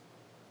 ¿qué?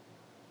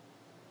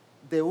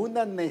 De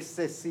una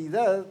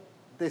necesidad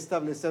de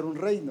establecer un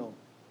reino,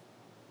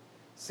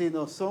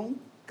 sino son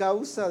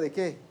causa de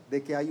 ¿qué?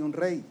 De que hay un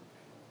rey.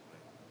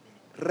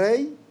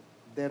 Rey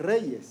de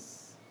reyes.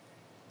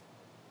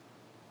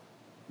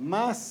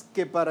 Más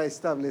que para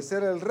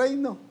establecer el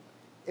reino,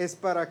 es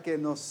para que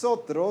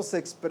nosotros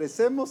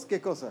expresemos ¿qué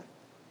cosa?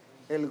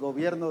 El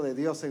gobierno de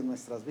Dios en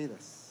nuestras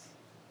vidas.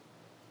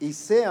 Y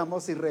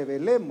seamos y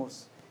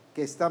revelemos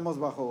que estamos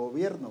bajo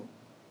gobierno,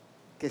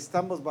 que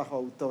estamos bajo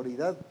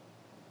autoridad,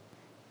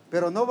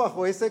 pero no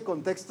bajo ese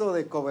contexto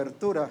de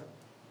cobertura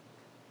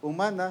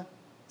humana,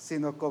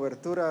 sino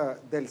cobertura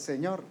del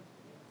Señor.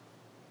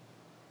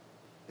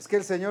 Es que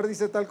el Señor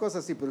dice tal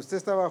cosa, sí, pero usted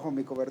está bajo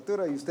mi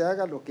cobertura y usted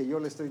haga lo que yo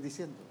le estoy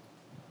diciendo.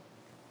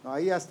 No,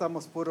 ahí ya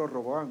estamos puro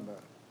Roboam.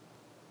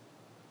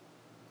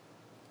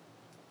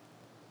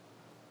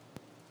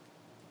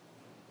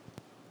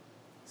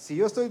 Si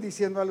yo estoy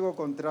diciendo algo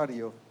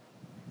contrario,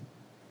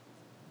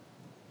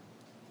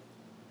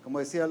 como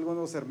decía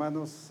algunos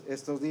hermanos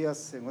estos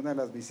días en una de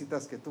las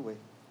visitas que tuve,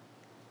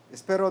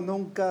 espero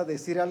nunca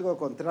decir algo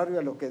contrario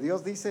a lo que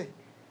Dios dice,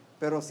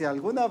 pero si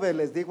alguna vez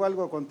les digo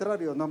algo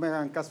contrario, no me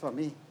hagan caso a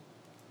mí,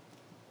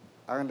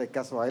 háganle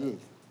caso a Él,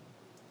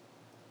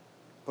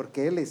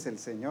 porque Él es el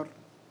Señor,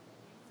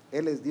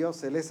 Él es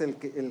Dios, Él es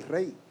el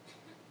Rey,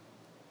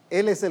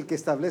 Él es el que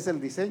establece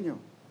el diseño.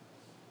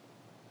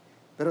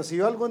 Pero si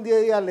yo algún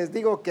día les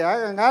digo que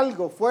hagan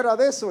algo fuera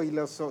de eso y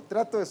los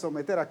trato de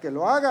someter a que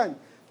lo hagan,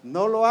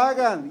 no lo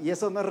hagan. Y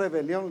eso no es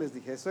rebelión, les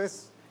dije, eso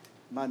es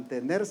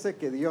mantenerse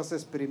que Dios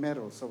es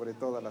primero sobre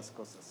todas las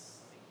cosas.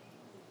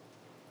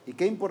 Y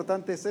qué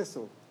importante es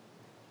eso.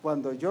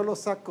 Cuando yo los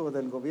saco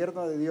del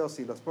gobierno de Dios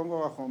y los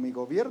pongo bajo mi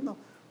gobierno,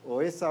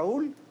 o es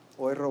Saúl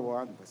o es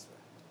Roboam. Pues.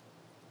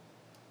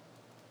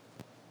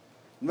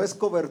 No es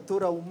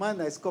cobertura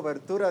humana, es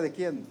cobertura ¿de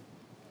quién?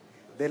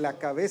 De la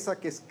cabeza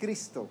que es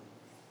Cristo,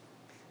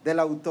 de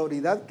la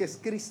autoridad que es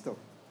Cristo.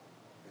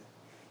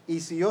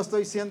 Y si yo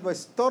estoy siendo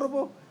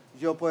estorbo,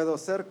 yo puedo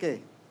ser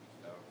 ¿qué?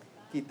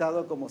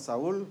 Quitado como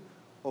Saúl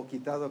o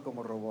quitado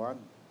como Roboam.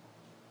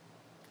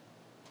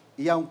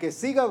 Y aunque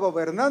siga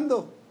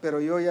gobernando, pero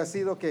yo ya he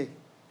sido ¿qué?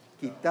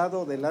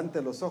 Quitado delante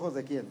de los ojos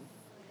 ¿de quién?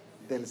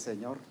 Del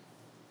Señor.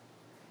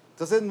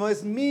 Entonces no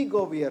es mi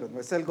gobierno,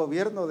 es el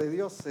gobierno de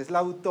Dios, es la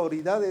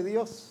autoridad de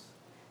Dios,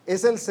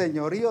 es el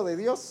señorío de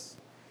Dios.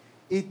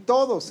 Y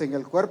todos en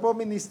el cuerpo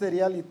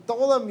ministerial y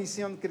toda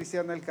misión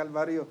cristiana del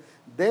Calvario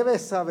debe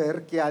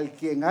saber que al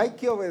quien hay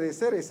que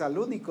obedecer es al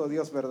único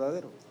Dios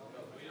verdadero.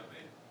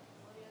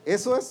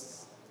 Eso es.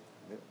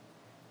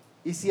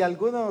 Y si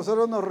alguno de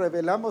nosotros nos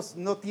rebelamos,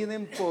 no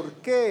tienen por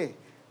qué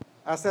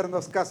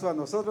hacernos caso a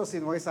nosotros,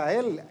 sino es a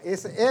Él.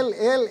 Es Él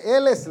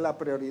es la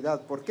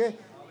prioridad. ¿Por qué?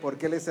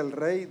 Porque Él es el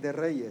Rey de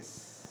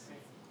Reyes.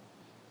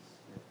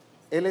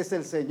 Él es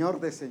el Señor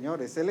de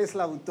señores. Él es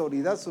la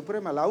autoridad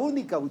suprema, la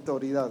única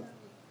autoridad.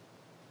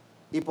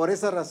 Y por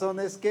esa razón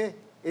es que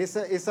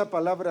esa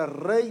palabra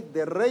Rey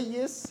de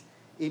Reyes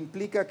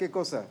implica ¿qué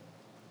cosa?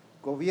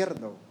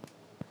 Gobierno.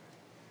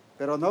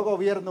 Pero no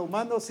gobierno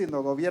humano,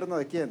 sino gobierno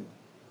 ¿de quién?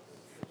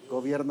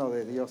 Gobierno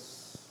de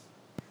Dios.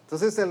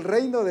 Entonces el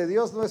reino de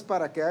Dios no es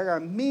para que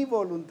hagan mi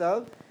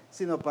voluntad,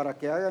 sino para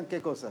que hagan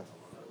 ¿qué cosa?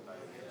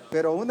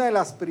 Pero una de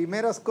las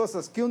primeras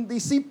cosas que un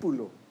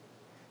discípulo,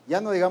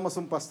 ya no digamos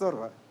un pastor,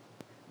 ¿va?,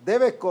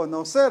 debe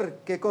conocer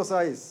qué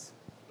cosa es.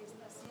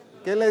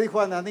 ¿Qué le dijo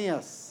a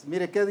Ananías?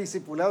 Mire qué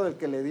discipulado el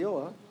que le dio,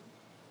 ¿va?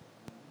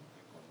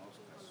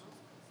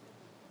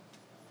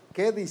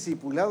 Qué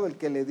discipulado el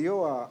que le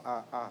dio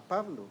a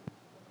Pablo.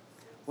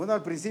 Uno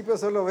al principio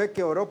solo ve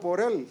que oró por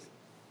él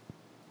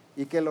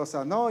y que lo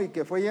sanó y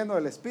que fue lleno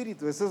del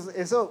Espíritu.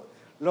 Eso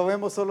lo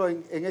vemos solo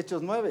en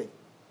Hechos 9.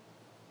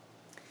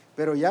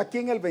 Pero ya aquí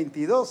en el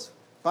 22,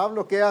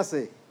 Pablo, ¿qué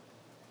hace?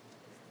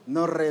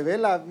 Nos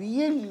revela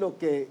bien lo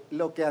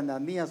que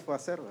Ananías fue a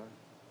hacer, ¿verdad?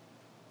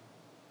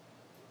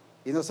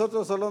 Y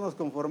nosotros solo nos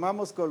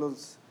conformamos con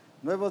los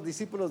nuevos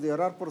discípulos de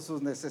orar por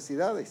sus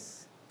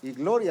necesidades. Y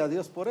gloria a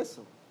Dios por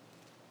eso.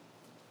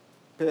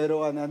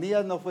 Pero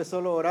Ananías no fue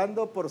solo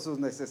orando por sus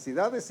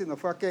necesidades, sino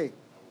fue ¿a qué?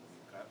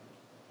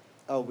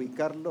 A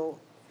ubicarlo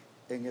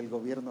en el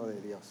gobierno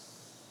de Dios.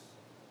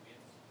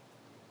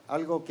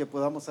 Algo que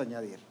podamos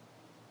añadir.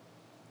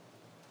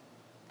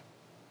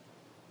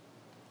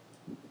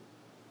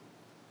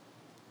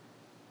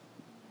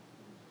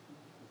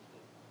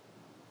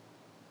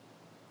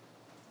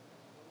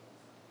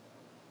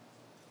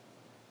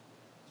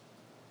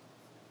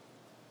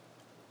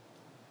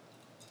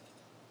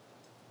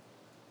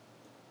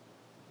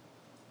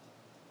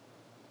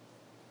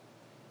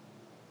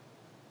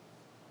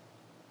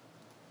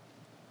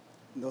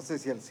 No sé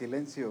si el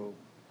silencio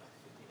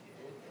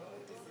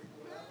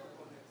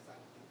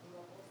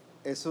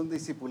es un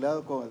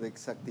discipulado con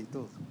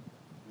exactitud.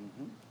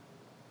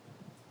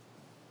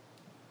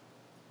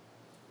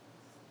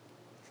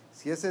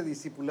 Si ese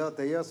discipulado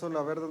te lleva solo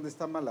a ver dónde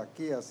está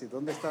Malaquías y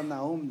dónde está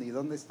Nahum y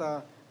dónde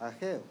está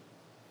Ageo,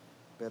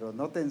 pero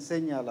no te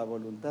enseña la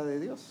voluntad de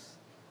Dios,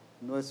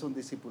 no es un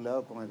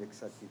discipulado con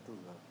exactitud,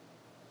 ¿verdad?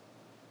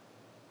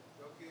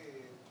 Creo que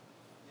es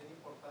bien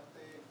importante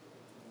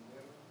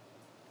entender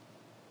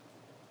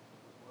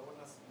el nuevo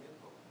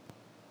nacimiento,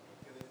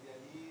 porque desde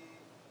allí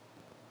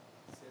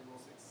se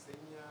nos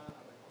enseña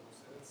a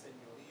reconocer el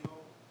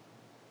señorío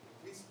de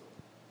Cristo.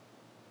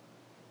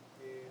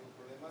 El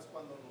problema es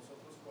cuando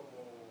nosotros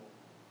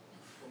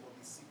como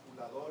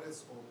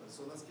discipuladores o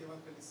personas que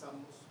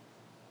evangelizamos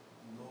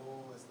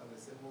no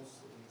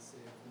establecemos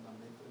ese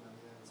fundamento en la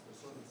vida de las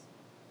personas.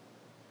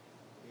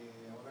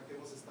 Ahora que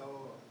hemos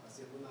estado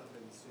haciendo una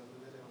revisión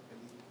del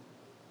evangelismo,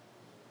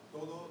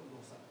 todo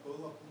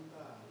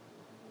apunta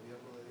al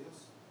gobierno de Dios.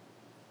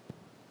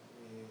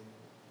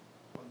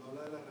 Cuando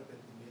habla del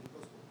arrepentimiento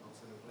por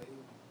causa del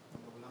reino,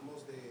 cuando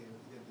hablamos de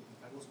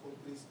identificarnos con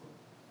Cristo,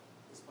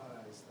 es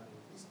para estar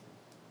en Cristo.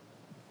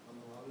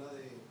 Cuando habla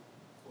de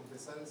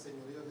confesar el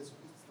señorío de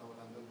Jesucristo, está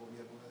hablando del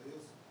gobierno de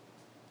Dios.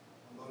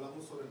 Cuando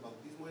hablamos sobre el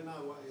bautismo en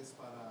agua, es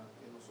para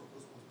que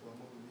nosotros pues,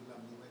 podamos vivir la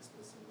misma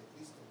expresión de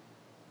Cristo.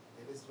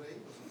 Él es rey,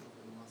 nosotros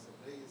venimos a ser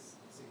reyes.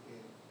 Dice que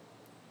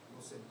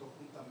nos sentó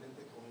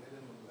juntamente con Él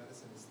en los lugares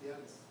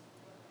celestiales.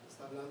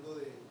 Está hablando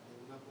de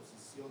una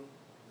posición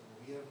de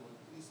gobierno en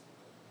Cristo.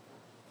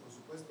 Por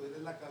supuesto,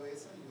 Él es la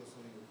cabeza y yo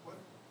soy el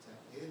cuerpo. O sea,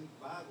 Él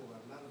va a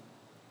gobernar.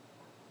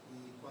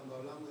 Y cuando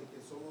hablamos de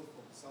que somos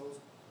bautizados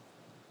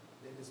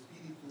del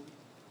Espíritu,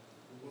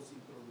 fuimos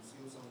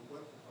introducidos a un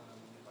cuerpo para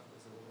vivir bajo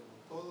ese gobierno.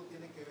 Todo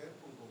tiene que ver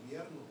con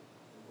gobierno,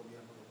 el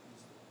gobierno de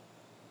Cristo.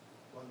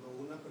 Cuando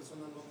una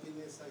persona no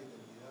tiene esa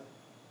identidad,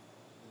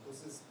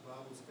 entonces va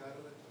a buscar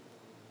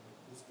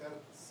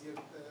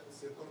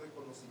cierto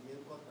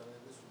reconocimiento a través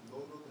de sus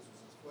logros, de sus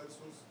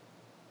esfuerzos,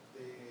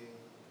 de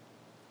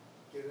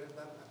querer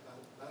dar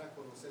a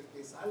conocer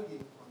que es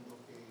alguien, cuando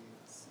que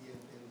si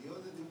entendió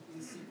desde un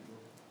principio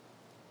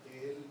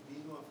que Él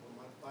vino a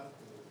formar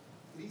parte de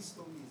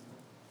Cristo mismo,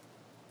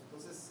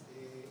 entonces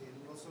Él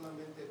no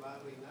solamente va a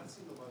reinar,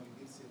 sino va a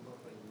vivir siendo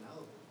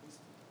reinado por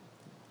Cristo.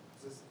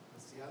 Entonces,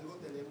 si algo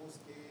tenemos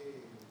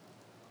que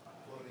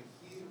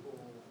corregir o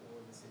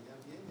enseñar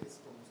bien, es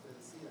como usted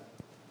decía,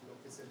 lo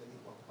que se le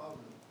dijo a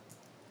Pablo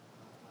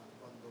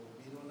cuando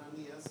vino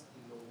Ananías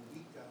y lo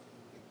ubica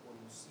en que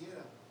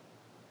conociera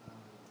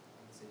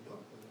al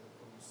Señor,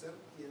 conocer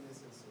quién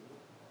es el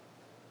Señor.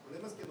 El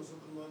problema es que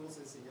nosotros no hemos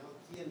enseñado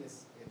quién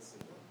es el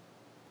Señor.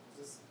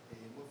 Entonces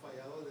hemos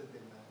fallado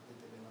desde el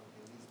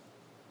evangelismo.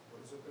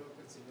 Por eso creo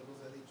que el Señor nos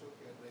ha dicho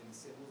que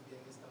revisemos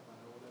bien esta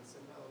parábola del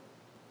sembrador,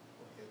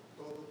 porque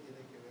todo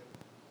tiene que ver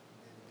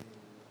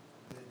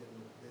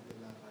desde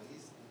la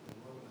raíz del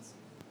nuevo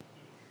nacimiento.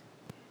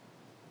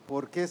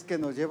 ¿Por qué es que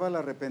nos lleva al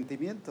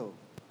arrepentimiento?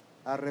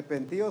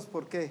 Arrepentidos,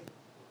 ¿por qué?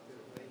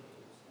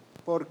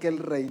 Porque el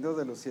reino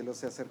de los cielos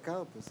se ha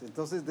acercado. Pues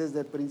entonces desde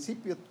el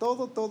principio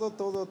todo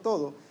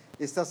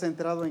está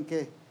centrado en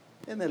 ¿qué?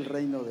 En el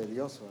reino de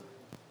Dios, ¿verdad?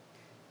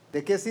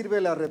 ¿De qué sirve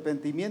el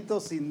arrepentimiento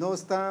si no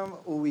está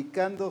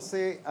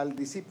ubicándose al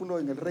discípulo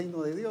en el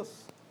reino de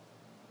Dios?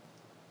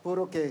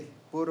 ¿Puro qué?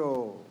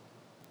 Puro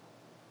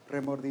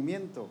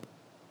remordimiento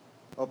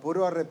o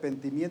puro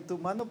arrepentimiento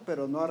humano,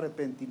 pero no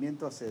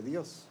arrepentimiento hacia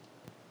Dios.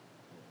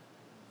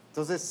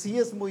 Entonces sí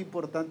es muy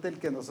importante el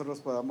que nosotros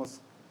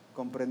podamos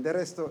comprender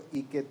esto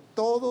y que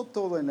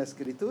todo en la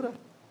Escritura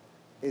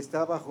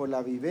está bajo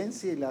la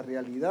vivencia y la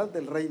realidad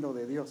del reino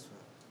de Dios.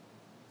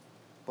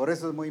 Por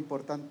eso es muy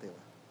importante.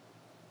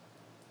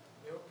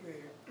 Creo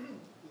que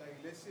la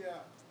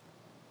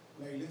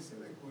iglesia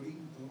de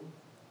Corinto,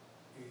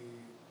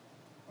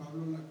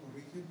 Pablo la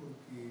corrige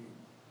porque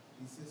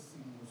dice: si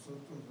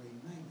nosotros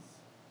reináis.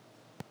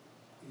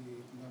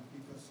 La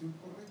aplicación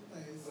correcta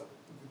es,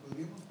 porque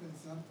podríamos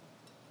pensar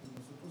que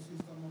nosotros sí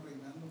estamos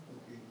reinando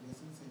porque les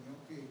enseñó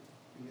que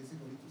la iglesia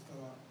de Corinto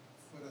estaba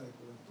fuera de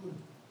cobertura.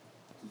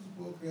 Entonces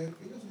puedo creer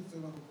que yo sí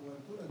estoy bajo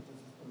cobertura,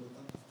 entonces por lo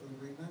tanto estoy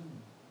reinando.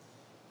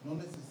 No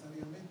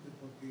necesariamente,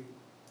 porque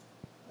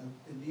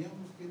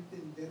teníamos que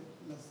entender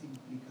las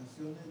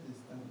implicaciones de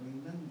estar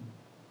reinando.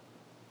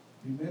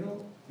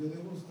 Primero, yo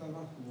debo estar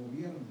bajo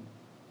gobierno.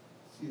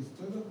 Si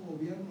estoy bajo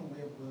gobierno,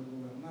 voy a poder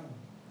gobernar.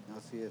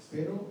 Así es.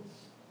 Pero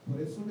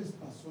por eso les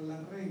pasó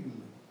la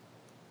regla.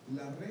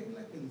 La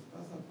regla que les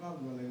pasa a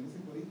Pablo a la iglesia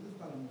de Corinto es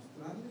para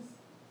mostrarles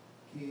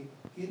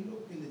qué es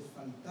lo que les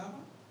faltaba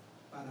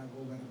para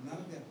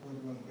gobernar de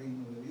acuerdo al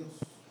reino de Dios.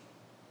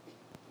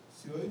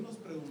 Si hoy nos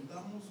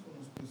preguntamos o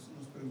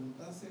nos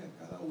preguntase a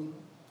cada uno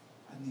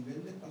a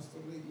nivel de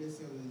pastor de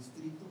iglesia o de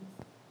distrito,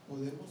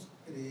 podemos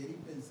creer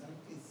y pensar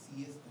que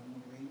sí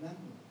estamos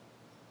reinando.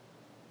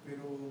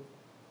 Pero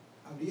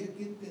habría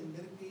que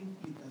entender qué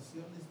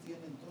implicaciones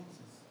tiene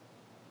entonces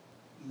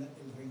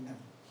el reinar.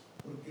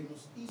 Porque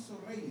nos hizo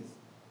reyes.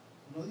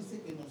 No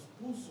dice que nos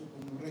puso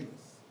como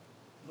reyes.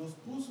 Nos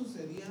puso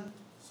sería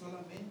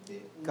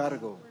solamente un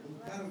cargo,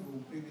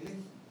 un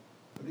privilegio.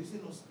 Pero dice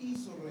nos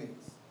hizo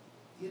reyes.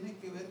 Tiene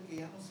que ver que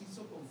ya nos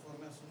hizo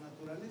conforme a su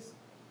naturaleza.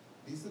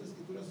 Dice la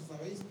Escritura: si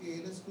sabéis que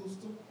Él es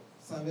justo,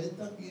 sabed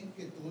también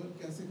que todo el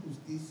que hace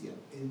justicia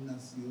es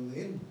nacido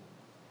de Él.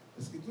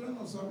 La Escritura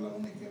nos habla,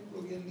 un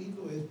ejemplo bien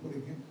lindo es, por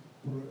ejemplo,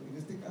 en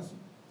este caso,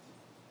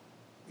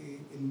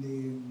 el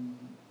de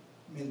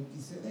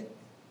Melquisedec.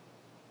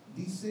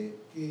 Dice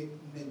que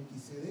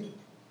Melquisedec,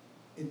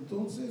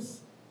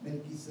 entonces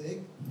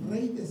Melquisedec,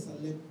 rey de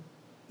Salem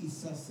y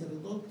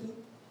sacerdote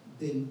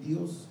del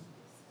Dios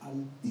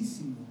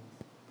Altísimo,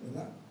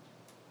 ¿verdad?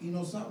 Y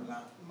nos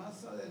habla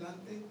más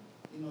adelante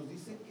y nos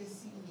dice qué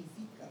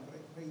significa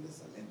rey de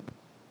Salem.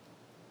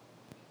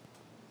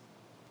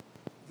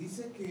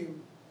 Dice que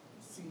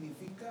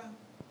significa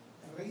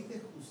rey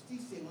de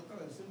justicia, en otra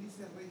versión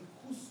dice rey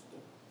justo,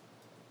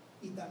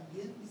 y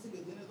también dice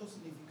que tiene dos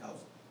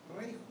significados: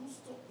 rey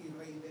justo y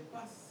rey de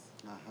paz.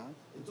 Ajá.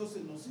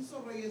 Entonces nos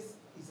hizo reyes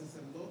y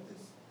sacerdotes,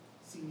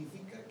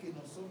 significa que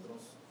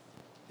nosotros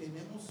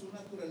tenemos su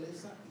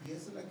naturaleza y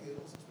esa es la que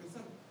debemos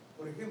expresar.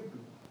 Por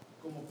ejemplo,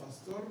 como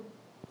pastor,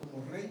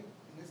 como rey,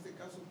 en este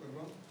caso,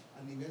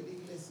 a nivel de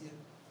iglesia,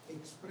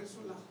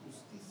 expreso la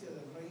justicia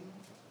del reino,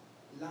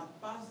 la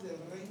paz del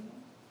reino.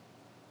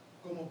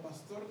 Como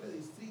pastor de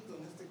distrito,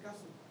 en este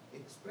caso,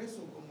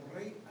 expreso como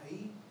rey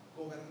ahí,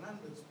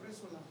 gobernando,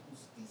 expreso la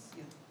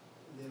justicia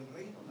del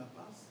reino, la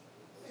paz.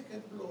 Un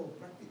ejemplo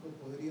práctico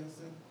podría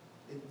ser,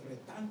 entre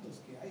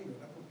tantos que hay,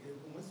 ¿verdad? Porque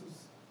como eso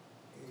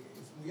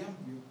es muy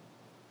amplio.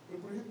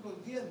 Pero por ejemplo,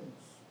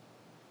 diezmos.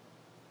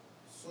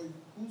 Soy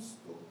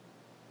justo,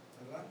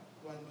 ¿verdad?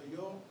 Cuando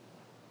yo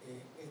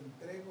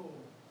entrego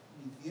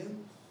mis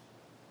diezmos.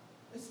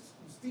 Eso es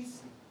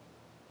justicia.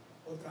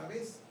 Otra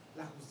vez,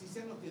 la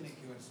justicia no tiene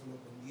que ver solo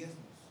con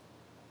diezmos,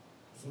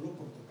 solo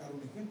por tocar un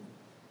ejemplo.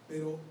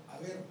 Pero, a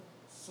ver,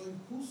 soy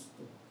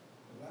justo,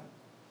 ¿verdad?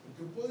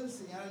 Porque yo puedo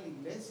enseñar a la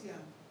iglesia,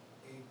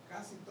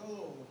 casi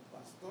todo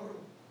pastor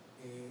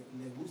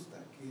le gusta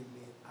que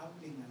le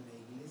hablen a la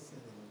iglesia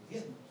de los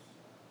diezmos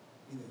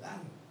y de dar.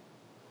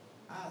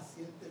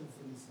 Sienten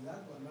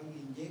felicidad cuando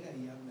alguien llega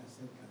y habla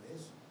acerca de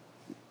eso.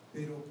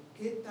 Pero,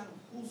 ¿qué tan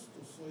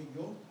justo soy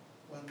yo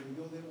cuando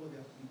yo debo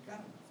de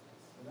aplicar,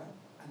 ¿verdad?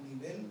 A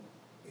nivel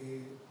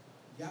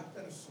ya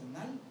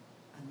personal,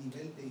 a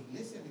nivel de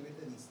iglesia, a nivel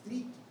de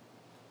distrito.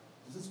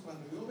 Entonces,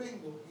 cuando yo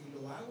vengo y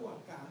lo hago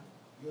acá,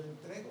 yo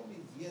entrego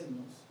mis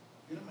diezmos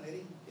de una manera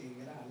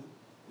integral,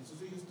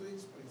 entonces yo estoy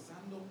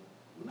expresando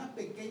una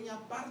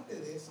pequeña parte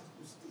de esa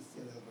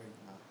justicia del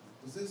reino.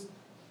 Entonces,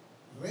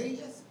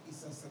 reyes y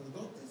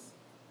sacerdotes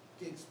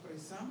que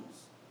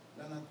expresamos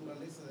la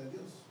naturaleza de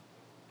Dios,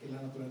 que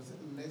la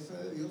naturaleza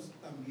de Dios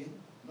también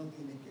no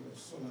tiene que ver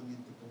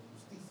solamente con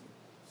justicia,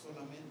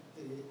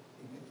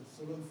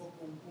 solo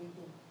enfoco un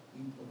punto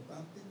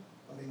importante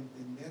para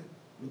entender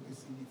lo que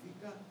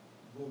significa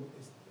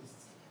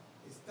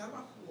estar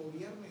bajo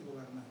gobierno y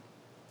gobernar.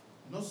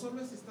 No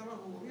solo es estar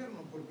bajo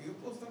gobierno, porque yo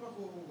puedo estar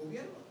bajo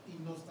gobierno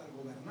y no estar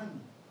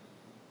gobernando.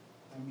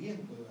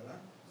 También puedo,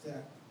 ¿verdad? O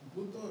sea, un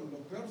punto, lo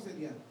peor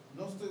sería,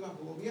 no estoy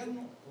bajo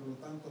gobierno, por lo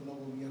tanto no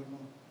gobierno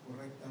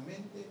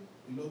correctamente.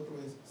 Y lo otro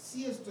es,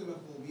 sí estoy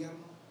bajo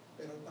gobierno,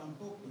 pero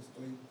tampoco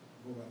estoy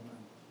gobernando.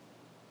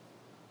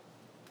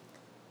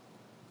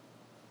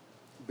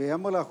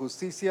 Veamos la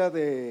justicia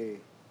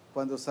de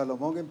cuando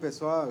Salomón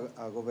empezó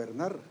a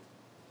gobernar.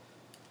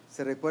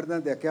 ¿Se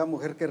recuerdan de aquella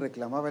mujer que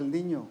reclamaba el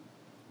niño?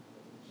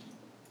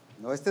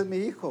 No, este es mi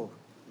hijo.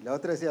 Y la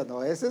otra decía,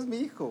 no, ese es mi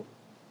hijo.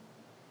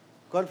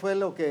 ¿Cuál fue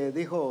lo que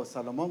dijo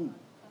Salomón?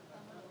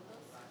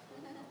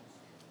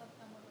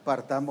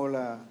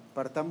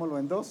 Partámoslo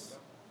en dos.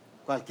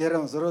 Cualquiera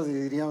de nosotros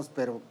diríamos,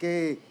 pero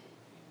qué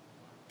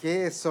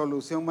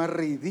solución más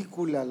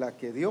ridícula la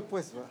que dio,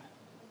 pues.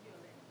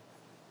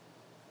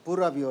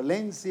 Pura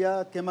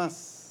violencia, ¿qué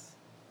más?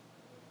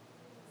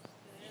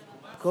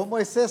 ¿Cómo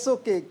es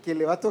eso que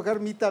le va a tocar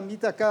mitad a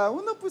mitad a cada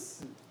uno? Pues.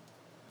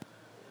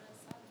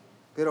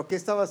 Pero ¿qué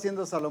estaba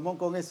haciendo Salomón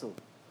con eso?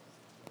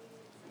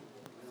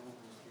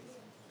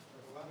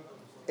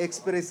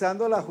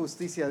 Expresando la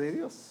justicia de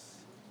Dios.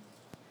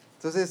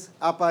 Entonces,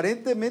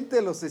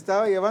 aparentemente los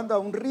estaba llevando a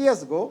un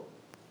riesgo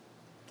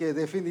que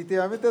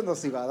definitivamente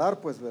nos iba a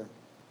dar, pues.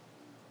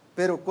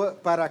 Pero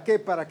 ¿para qué?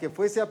 Para que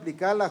fuese a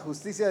aplicar la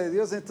justicia de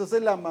Dios.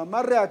 Entonces la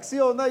mamá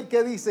reacciona y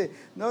 ¿qué dice?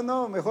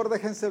 No, mejor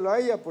déjenselo a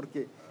ella,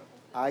 porque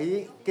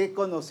ahí, ¿qué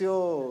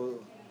conoció?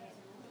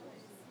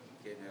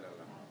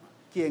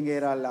 ¿Quién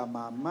era la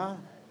mamá?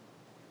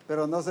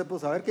 Pero no se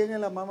puso a ver quién es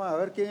la mamá, a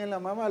ver quién es la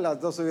mamá. Las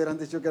dos hubieran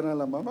dicho que era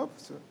la mamá,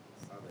 pues.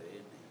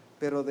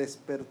 Pero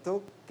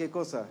despertó, ¿qué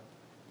cosa?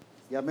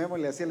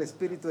 Llamémosle así el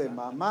espíritu de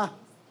mamá.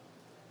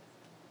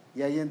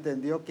 Y ahí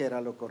entendió que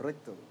era lo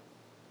correcto.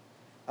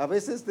 A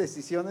veces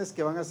decisiones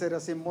que van a ser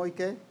así muy,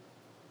 ¿qué?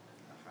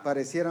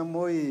 Parecieran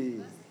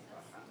muy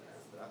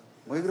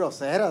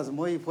groseras,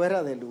 muy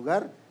fuera de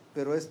lugar,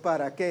 pero es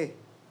 ¿para qué?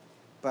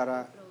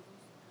 Para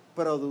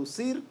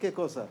producir, ¿qué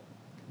cosa?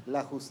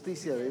 La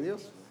justicia de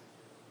Dios.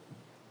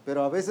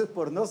 Pero a veces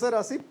por no ser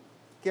así,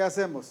 ¿qué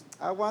hacemos?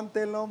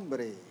 Aguante el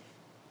hombre.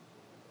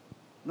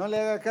 No le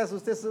haga caso,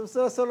 usted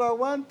solo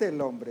aguante el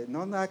hombre.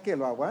 No, nada que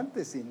lo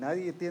aguante, si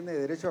nadie tiene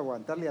derecho a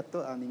aguantarle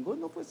a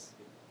ninguno, pues.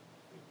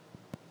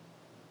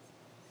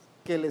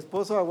 Que el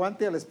esposo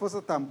aguante a la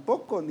esposa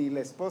tampoco, ni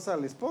la esposa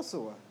al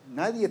esposo.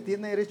 Nadie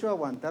tiene derecho a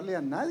aguantarle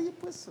a nadie,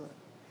 pues.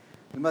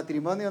 El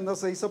matrimonio no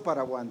se hizo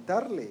para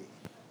aguantarle.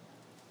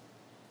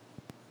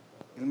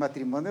 El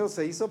matrimonio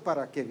se hizo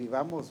para que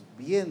vivamos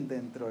bien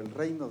dentro del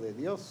reino de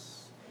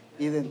Dios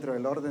y dentro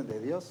del orden de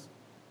Dios.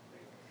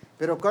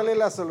 Pero ¿cuál es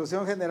la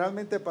solución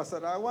generalmente?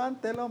 Pasar,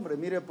 aguante el hombre,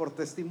 mire, por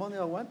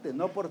testimonio aguante,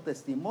 no por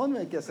testimonio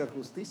hay que hacer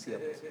justicia.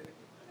 Pues.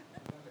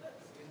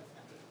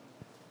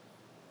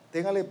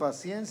 Téngale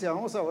paciencia,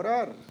 vamos a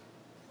orar.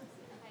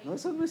 No,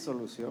 eso no es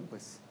solución,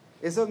 pues.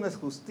 Eso no es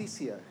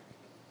justicia.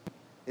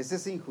 Esa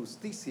es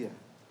injusticia.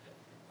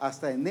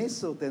 Hasta en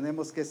eso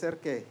tenemos que ser,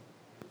 ¿qué?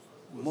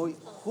 Muy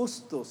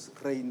justos,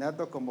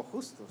 reinando como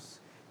justos.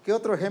 ¿Qué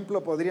otro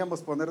ejemplo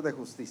podríamos poner de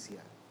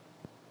justicia?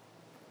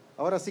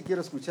 Ahora sí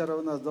quiero escuchar a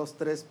unos 2,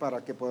 3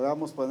 para que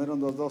podamos poner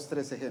unos 2,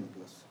 3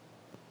 ejemplos.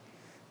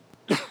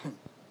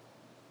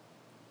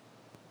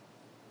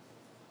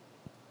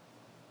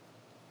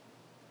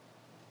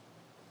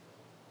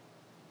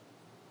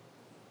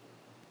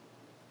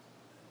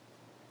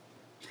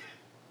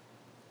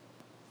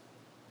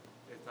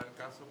 Está el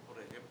caso, por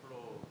ejemplo,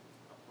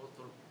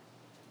 apóstol.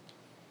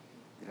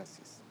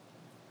 Gracias.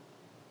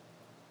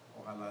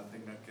 Ojalá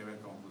tenga que ver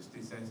con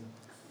justicia,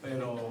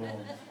 pero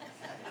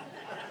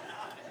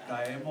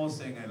caemos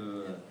en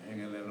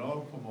el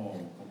error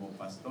como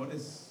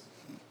pastores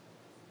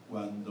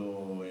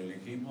cuando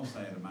elegimos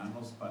a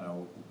hermanos para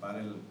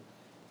ocupar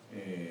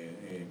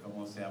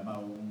 ¿cómo se llama?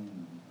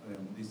 Un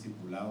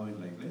discipulado en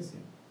la iglesia.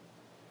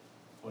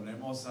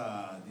 Ponemos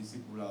a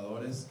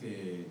discipuladores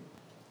que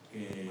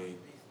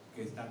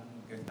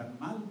están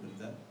mal,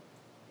 ¿verdad?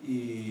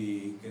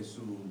 Y que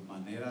su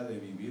manera de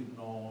vivir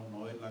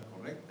no es la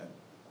correcta.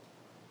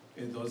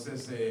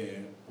 Entonces,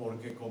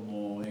 porque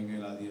como en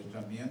el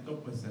adiestramiento,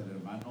 pues el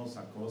hermano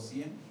sacó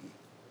 100,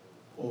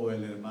 o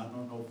el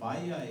hermano no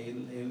falla,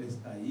 él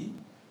está ahí,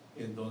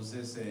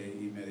 entonces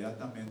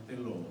inmediatamente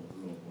lo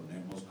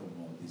ponemos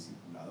como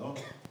discipulador.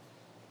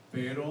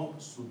 Pero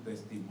su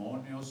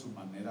testimonio, su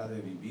manera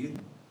de vivir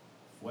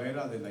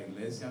fuera de la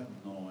iglesia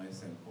no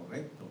es el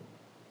correcto.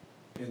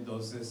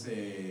 Entonces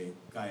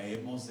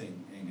caemos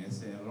en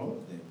ese error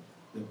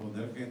de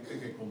poner gente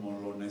que como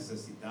lo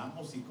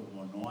necesitamos y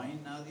como no hay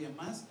nadie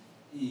más,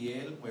 y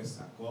él pues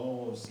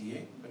sacó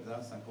 100,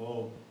 ¿verdad?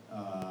 Sacó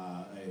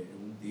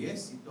un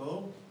 10 y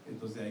todo,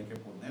 entonces hay que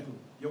ponerlo.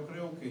 Yo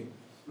creo que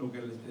lo que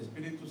el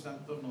Espíritu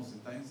Santo nos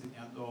está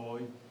enseñando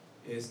hoy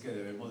es que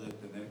debemos de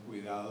tener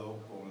cuidado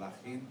con la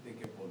gente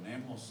que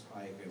ponemos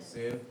a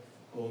ejercer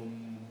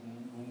un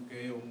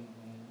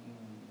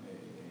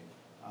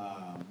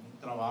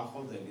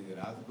trabajo de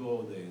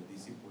liderazgo de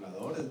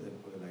discipuladores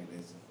dentro de la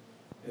iglesia.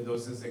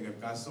 Entonces, en el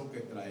caso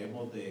que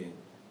traemos de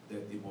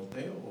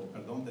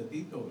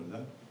Tito,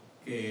 ¿verdad?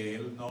 Que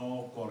él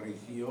no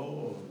corrigió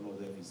lo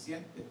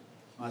deficiente.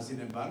 Mas,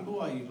 sin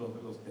embargo, ahí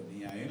los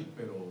tenía él,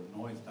 pero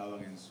no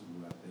estaban en su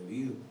lugar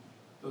debido.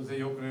 Entonces,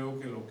 yo creo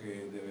que lo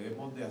que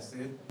debemos de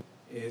hacer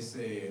es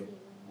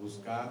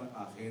buscar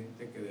a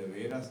gente que de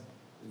veras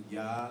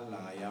ya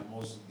la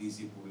hayamos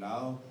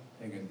discipulado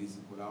en el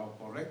discipulado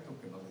correcto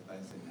que nos está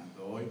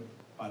enseñando hoy,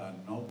 para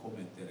no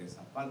cometer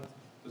esa falta.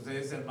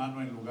 Entonces ese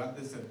hermano, en lugar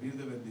de servir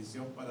de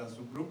bendición para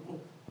su grupo,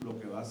 lo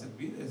que va a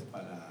servir es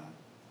para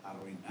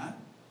arruinar,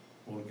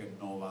 porque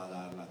no va a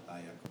dar la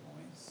talla como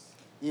es.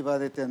 Y va a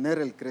detener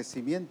el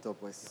crecimiento,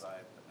 pues. Va a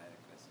detener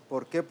el crecimiento.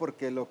 ¿Por qué?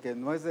 Porque lo que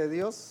no es de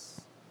Dios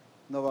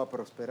no va a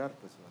prosperar,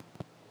 pues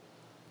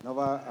no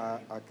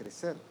va a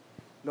crecer.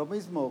 Lo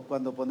mismo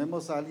cuando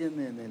ponemos a alguien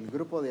en el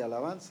grupo de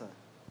alabanza.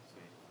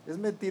 Es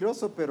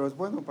mentiroso, pero es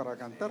bueno para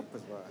cantar,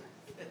 pues va.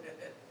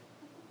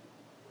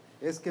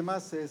 Es que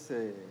más es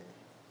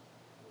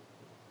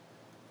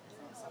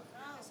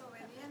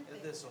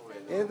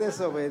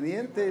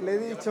desobediente. Y le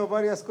he dicho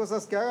varias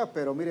cosas que haga,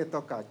 pero mire,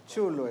 toca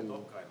chulo el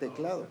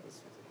teclado.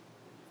 Pues.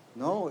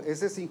 No,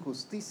 esa es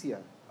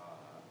injusticia.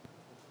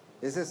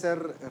 Ese es ser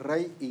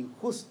rey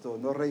injusto,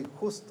 no rey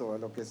justo, a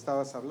lo que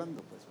estabas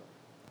hablando, pues.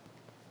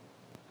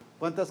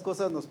 ¿Cuántas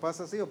cosas nos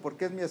pasa así? ¿O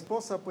porque es mi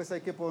esposa? Pues hay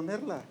que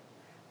ponerla.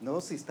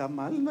 No, si está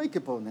mal, no hay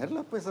que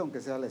ponerla, pues,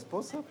 aunque sea la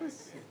esposa,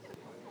 pues.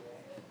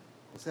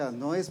 O sea,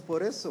 no es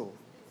por eso.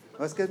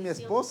 No es que es mi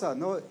esposa,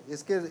 no,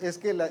 es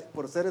que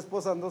por ser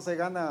esposa no se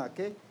gana,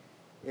 ¿qué?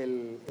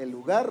 El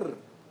lugar.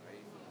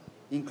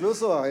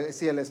 Incluso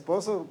si el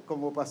esposo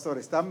como pastor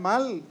está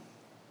mal,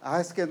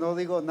 es que no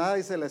digo nada,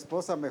 dice la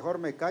esposa, mejor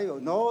me callo.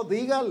 No,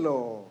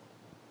 dígalo,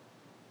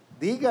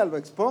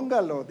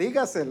 expóngalo,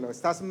 dígaselo,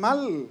 estás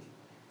mal,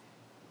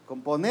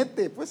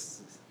 componete,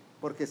 pues,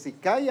 porque si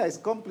calla es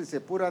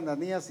cómplice pura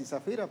Ananías y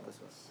Zafira, pues,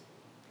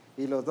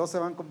 y los dos se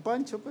van con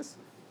Pancho, pues.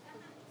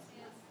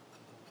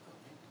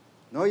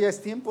 No, ya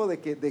es tiempo de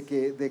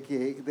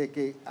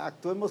que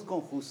actuemos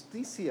con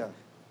justicia.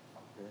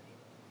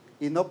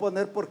 Y no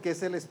poner porque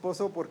es el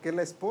esposo o porque es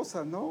la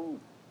esposa, no.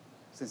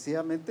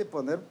 Sencillamente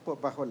poner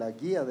bajo la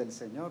guía del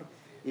Señor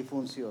y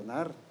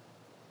funcionar.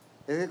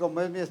 Es que como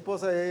es mi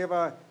esposa, ya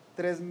lleva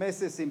 3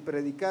 meses sin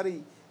predicar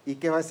y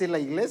 ¿qué va a decir la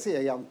iglesia?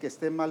 Y aunque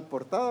esté mal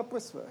portada,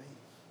 pues,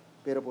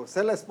 pero por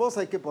ser la esposa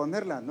hay que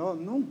ponerla. No,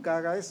 nunca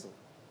haga eso.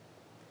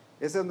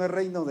 Eso no es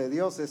reino de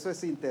Dios, eso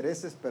es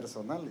intereses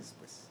personales,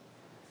 pues.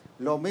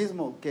 Lo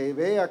mismo, que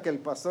vea que el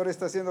pastor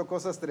está haciendo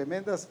cosas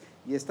tremendas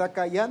y está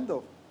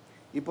callando.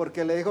 Y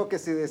porque le dijo que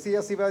si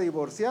decía se iba a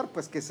divorciar,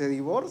 pues que se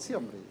divorcie,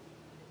 hombre.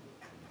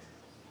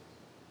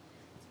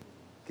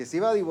 Que se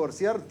iba a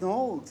divorciar,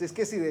 no, es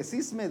que si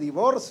decís me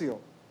divorcio,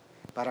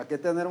 ¿para qué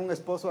tener un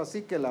esposo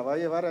así que la va a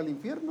llevar al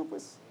infierno,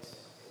 pues?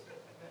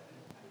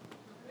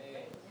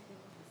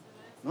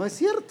 No es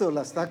cierto,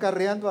 la está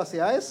acarreando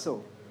hacia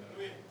eso.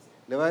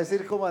 Le va a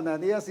decir como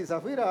Ananías y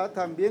Zafira,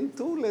 también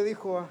tú, le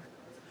dijo.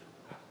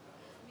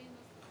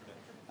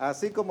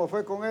 Así como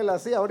fue con él,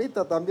 así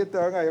ahorita también te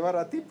van a llevar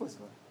a ti, pues.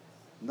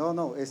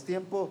 No, es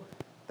tiempo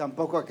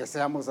tampoco a que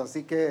seamos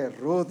así que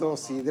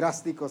rudos y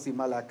drásticos y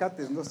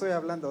malacates, no estoy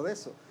hablando de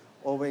eso,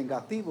 o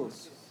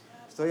vengativos,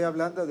 estoy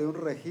hablando de un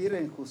regir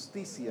en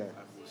justicia,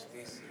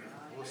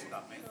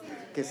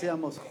 que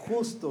seamos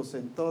justos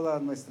en toda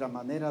nuestra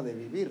manera de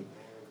vivir.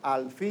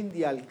 Al fin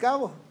y al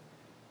cabo,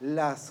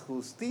 la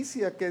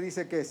justicia, ¿qué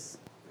dice que es?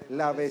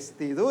 La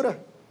vestidura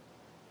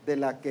de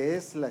la que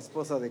es la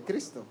esposa de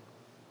Cristo.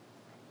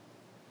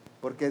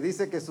 Porque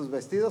dice que sus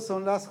vestidos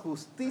son las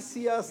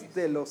justicias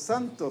de los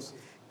santos.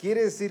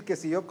 Quiere decir que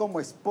si yo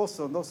como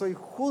esposo no soy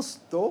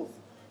justo,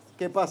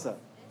 ¿qué pasa?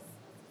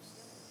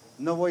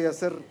 No voy a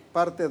ser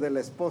parte de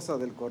la esposa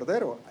del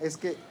Cordero. Es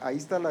que ahí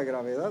está la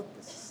gravedad,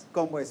 pues.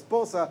 Como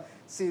esposa,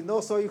 si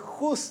no soy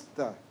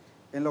justa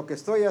en lo que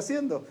estoy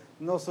haciendo,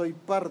 no soy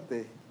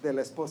parte de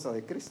la esposa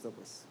de Cristo,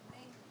 pues.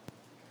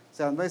 O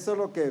sea, no es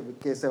solo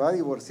que se va a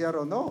divorciar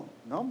o no.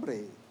 No,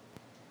 hombre.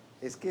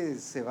 Es que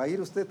se va a ir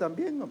usted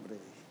también, hombre.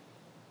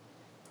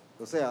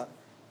 O sea,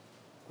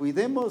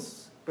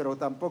 cuidemos, pero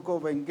tampoco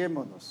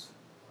venguémonos,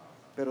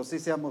 pero sí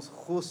seamos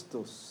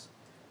justos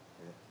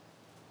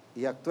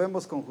y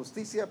actuemos con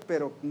justicia,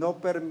 pero no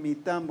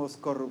permitamos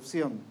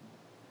corrupción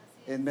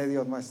en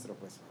medio nuestro,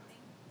 pues,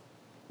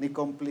 ni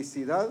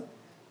complicidad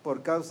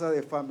por causa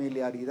de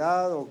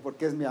familiaridad o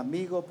porque es mi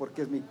amigo,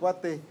 porque es mi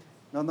cuate.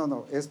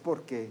 No, es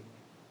porque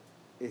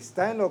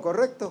está en lo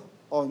correcto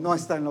o no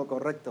está en lo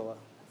correcto, ¿va?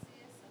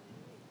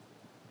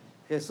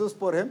 Jesús,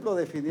 por ejemplo,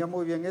 definió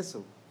muy bien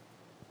eso.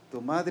 Tu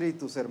madre y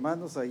tus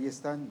hermanos ahí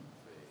están.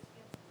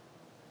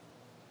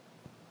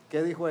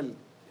 ¿Qué dijo él?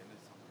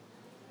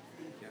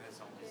 ¿Quiénes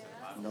son mis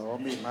hermanos? No,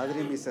 mi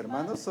madre y mis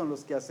hermanos son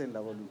los que hacen la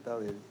voluntad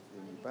de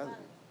mi Padre.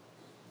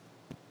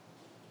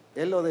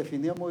 Él lo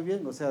definió muy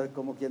bien, o sea,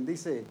 como quien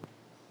dice,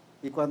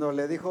 y cuando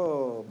le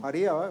dijo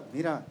María,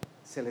 mira,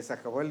 se les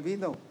acabó el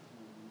vino.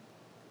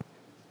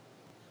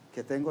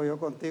 ¿Qué tengo yo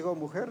contigo,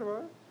 mujer?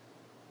 ¿Va?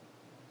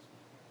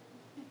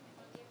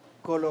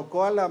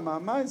 Colocó a la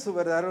mamá en su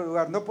verdadero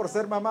lugar, no por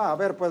ser mamá, a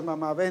ver pues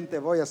mamá, vente,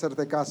 voy a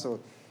hacerte caso.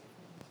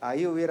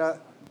 Ahí hubiera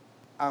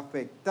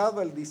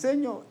afectado el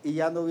diseño y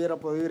ya no hubiera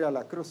podido ir a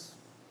la cruz,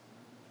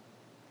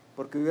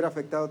 porque hubiera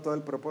afectado todo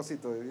el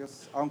propósito de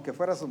Dios, aunque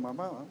fuera su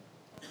mamá, ¿no?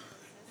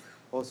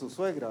 O su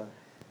suegra,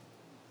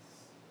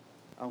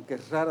 aunque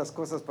raras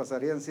cosas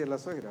pasarían si es la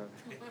suegra,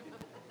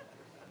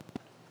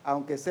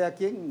 aunque sea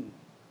quien,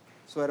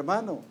 su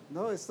hermano.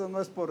 No, esto no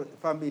es por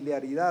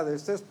familiaridad,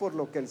 esto es por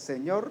lo que el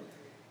Señor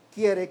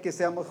quiere que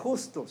seamos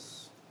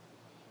justos.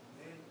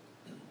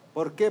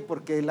 ¿Por qué?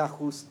 Porque la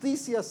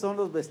justicia son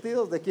los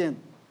vestidos ¿de quién?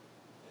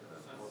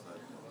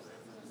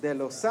 De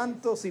los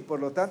santos, y por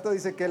lo tanto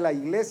dice que la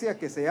iglesia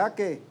que se ha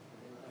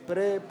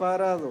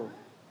preparado.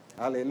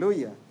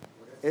 Aleluya.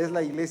 es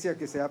la iglesia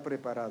que se ha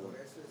preparado. Por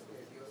eso es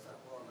que Dios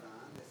sacó a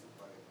Abraham de su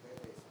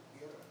parentela, de su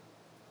tierra,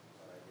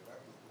 para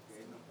llevarlo,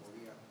 porque él no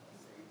podía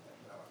seguir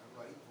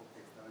trabajando ahí porque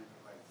estaba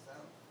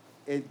enraizado.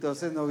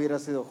 Entonces no hubiera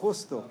sido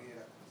justo. No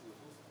hubiera sido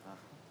justo. Ah.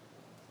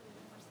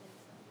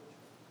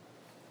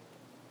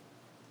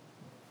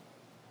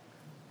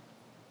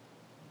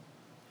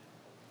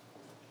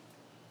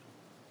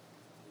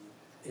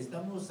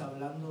 Estamos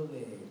hablando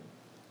de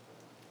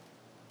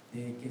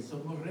que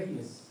somos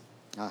reyes.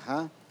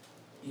 Ajá.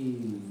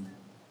 Y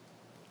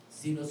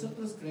si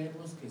nosotros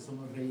creemos que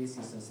somos reyes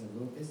y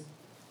sacerdotes,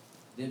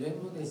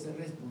 debemos de ser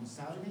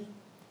responsables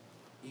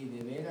y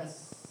de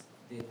veras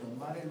de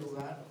tomar el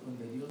lugar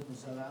donde Dios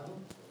nos ha dado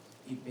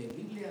y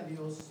pedirle a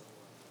Dios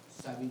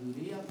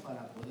sabiduría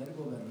para poder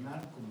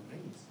gobernar como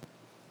reyes.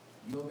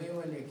 Yo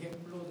veo el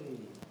ejemplo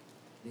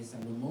de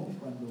Salomón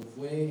cuando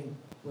fue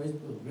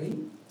puesto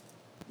rey.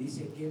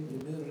 Dice aquí en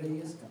 1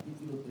 Reyes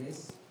capítulo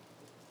 3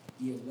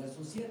 y el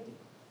verso 7.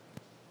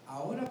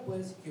 Ahora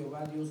pues,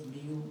 Jehová Dios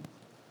mío,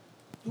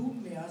 tú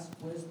me has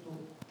puesto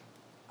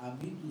a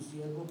mí tu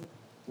siervo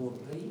por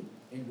rey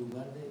en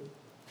lugar de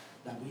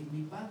David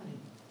mi padre.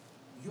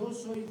 Yo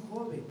soy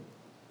joven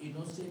y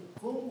no sé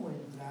cómo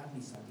entrar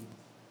ni salir.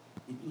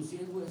 Y tu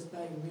siervo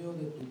está en medio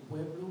de tu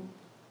pueblo,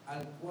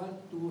 al cual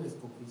tú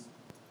escogiste.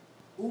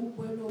 Un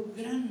pueblo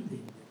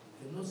grande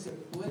que no se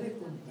puede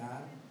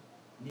contar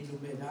ni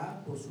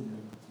numerar por su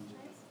multitud.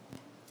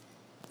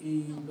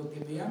 Y lo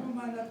que me llama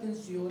más la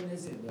atención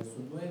es el verso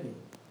 9.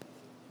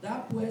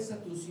 Da pues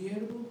a tu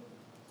siervo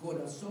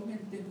corazón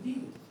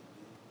entendido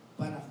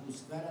para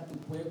juzgar a tu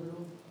pueblo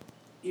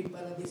y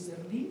para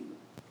discernir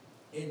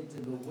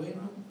entre lo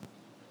bueno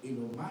y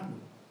lo malo.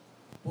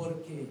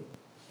 Porque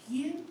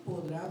 ¿quién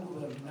podrá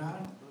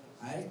gobernar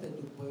a este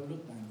tu pueblo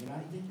tan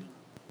grande?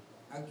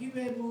 Aquí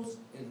vemos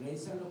el rey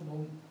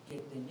Salomón que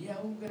tenía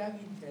un gran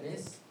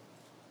interés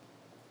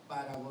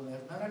para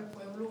gobernar al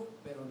pueblo,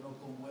 pero no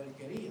como él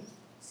quería,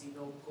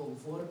 sino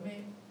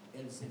conforme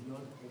el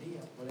Señor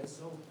quería. Por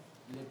eso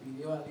le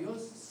pidió a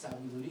Dios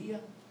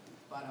sabiduría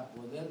para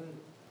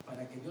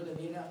que Dios le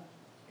diera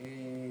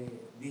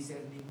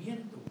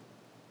discernimiento,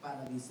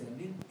 para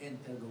discernir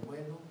entre lo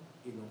bueno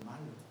y lo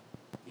malo.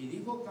 Y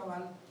dijo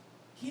cabal,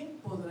 ¿quién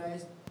podrá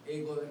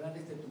gobernar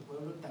tu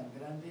pueblo tan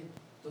grande?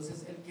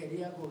 Entonces él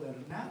quería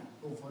gobernar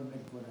conforme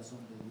el corazón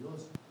de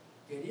Dios.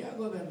 Quería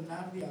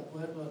gobernar de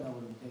acuerdo a la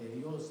voluntad de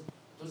Dios.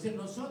 Entonces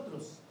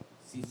nosotros,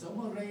 si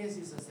somos reyes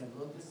y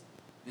sacerdotes,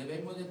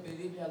 debemos de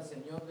pedirle al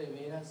Señor de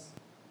veras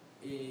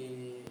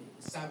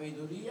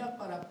sabiduría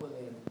para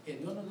poder, que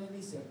Dios nos dé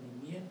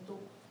discernimiento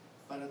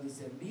para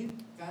discernir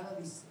cada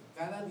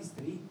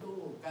distrito,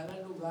 o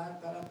cada lugar,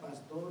 cada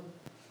pastor,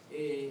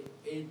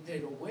 entre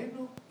lo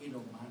bueno y lo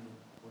malo.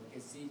 Porque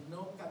si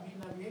no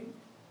camina bien,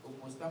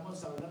 como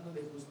estamos hablando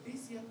de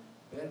justicia,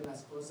 ver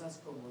las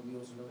cosas como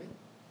Dios lo ve.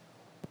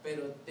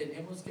 Pero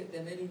tenemos que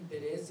tener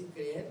interés y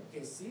creer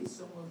que sí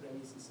somos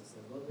reyes y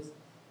sacerdotes,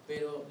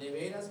 pero de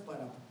veras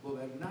para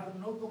gobernar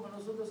no como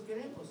nosotros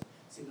queremos,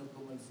 sino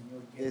como el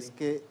Señor quiere. Es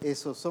que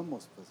eso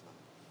somos, pues.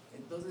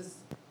 Entonces,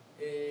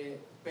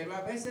 pero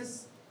a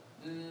veces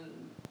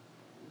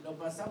lo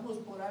pasamos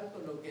por alto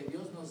lo que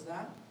Dios nos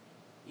da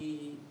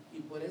y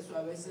por eso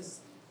a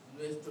veces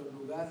nuestro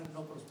lugar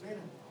no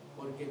prospera,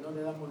 porque no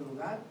le damos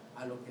lugar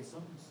a lo que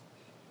somos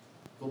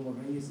como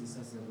reyes y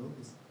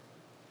sacerdotes.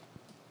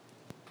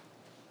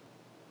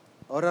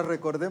 Ahora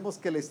recordemos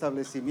que el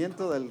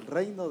establecimiento del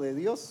reino de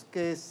Dios,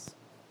 ¿qué es?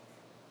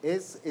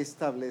 Es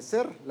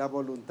establecer la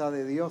voluntad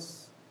de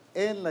Dios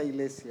en la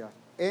iglesia,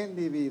 en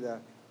mi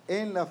vida,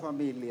 en la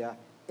familia,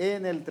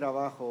 en el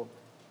trabajo,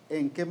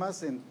 ¿en qué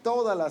más? En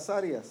todas las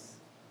áreas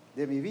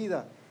de mi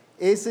vida.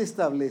 Es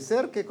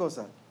establecer, ¿qué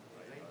cosa?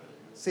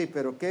 Sí,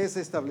 pero ¿qué es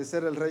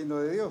establecer el reino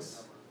de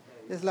Dios?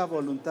 Es la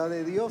voluntad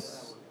de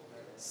Dios.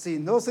 Si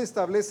no se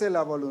establece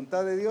la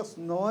voluntad de Dios,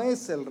 no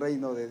es el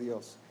reino de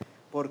Dios.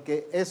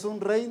 Porque es un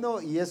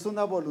reino y es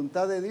una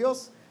voluntad de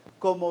Dios,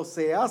 como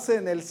se hace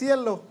en el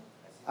cielo,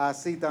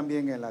 así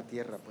también en la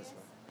tierra, pues.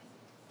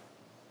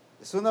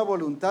 Es una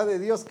voluntad de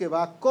Dios que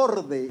va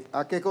acorde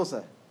a ¿qué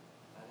cosa?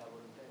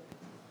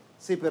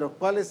 Sí, pero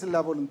 ¿cuál es la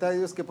voluntad de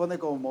Dios que pone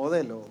como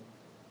modelo?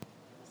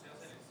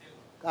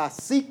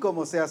 Así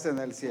como se hace en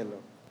el cielo.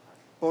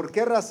 ¿Por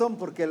qué razón?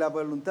 Porque la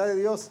voluntad de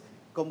Dios,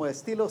 como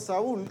estilo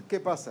Saúl, ¿qué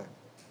pasa?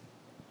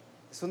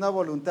 Es una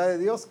voluntad de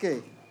Dios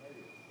que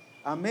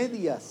a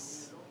medias.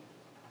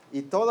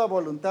 Y toda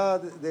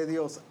voluntad de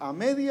Dios a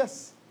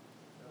medias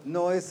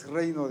no es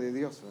reino de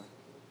Dios, ¿verdad?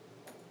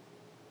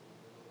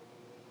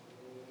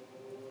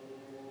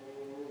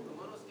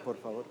 Por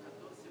favor.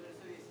 14,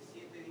 verso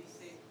 17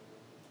 dice: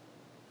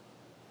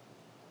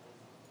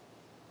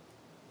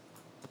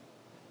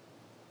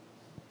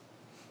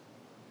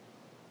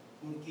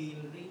 porque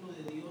el reino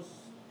de Dios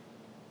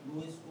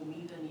no es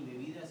comida ni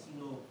bebida,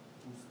 sino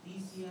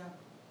justicia,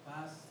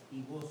 paz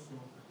y gozo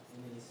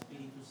en el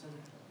Espíritu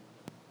Santo.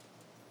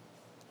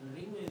 El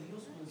reino de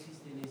Dios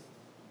consiste en esto.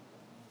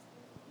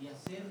 Y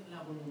hacer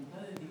la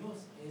voluntad de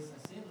Dios es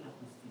hacer la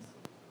justicia.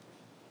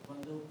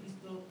 Cuando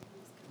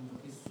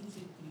Jesús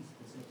en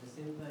Cristo se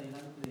presenta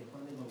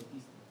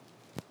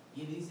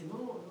Y él le dice, no,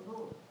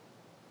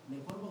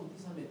 mejor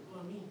bautízame tú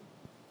a mí.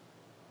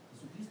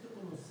 Jesucristo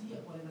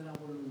conocía cuál era la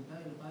voluntad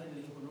del Padre y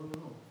le dijo, no,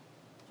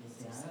 que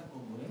se haga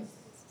como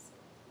es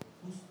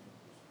justo.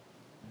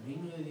 El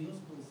reino de Dios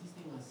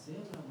consiste en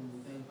hacer la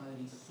voluntad del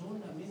Padre, y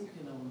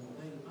solamente la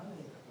voluntad del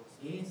Padre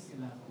es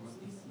la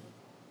justicia.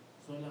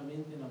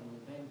 Solamente la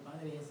voluntad del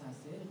Padre es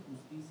hacer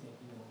justicia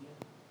aquí en la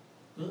tierra.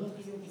 Todo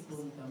aquello que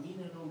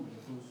contamina al hombre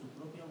con su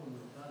propia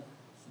voluntad,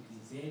 su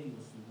criterio,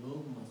 su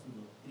dogma, su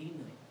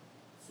doctrina,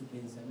 su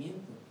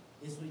pensamiento,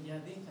 eso ya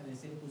deja de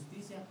ser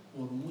justicia,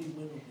 por muy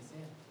bueno que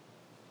sea.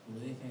 No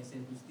deja de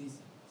ser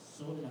justicia.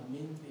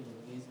 Solamente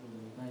lo que es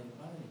voluntad del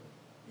Padre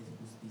es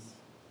justicia,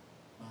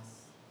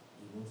 paz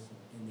y gozo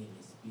en el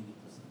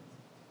Espíritu Santo.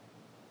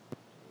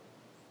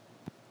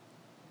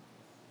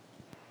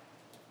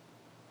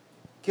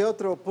 ¿Qué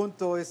otro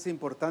punto es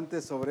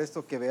importante sobre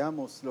esto que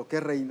veamos, lo que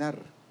es reinar?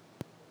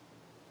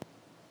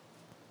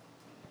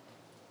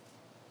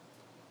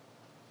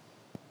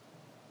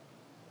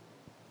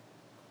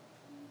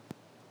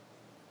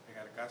 En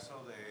el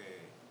caso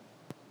de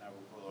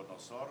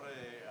Nabucodonosor,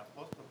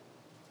 apóstol,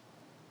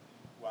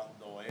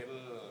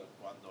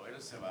 cuando él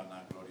se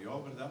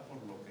vanaglorió, ¿verdad?, por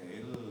lo que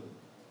él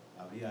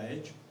había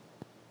hecho.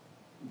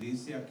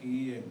 Dice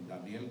aquí en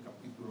Daniel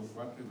capítulo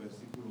 4 y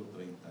versículo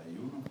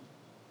 31,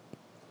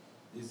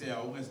 dice,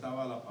 aún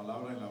estaba la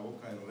palabra en la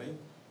boca del rey,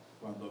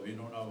 cuando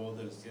vino una voz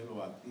del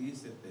cielo, a ti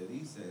se te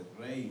dice,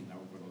 rey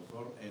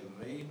Nabucodonosor, el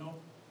reino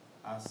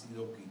ha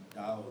sido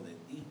quitado de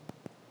ti.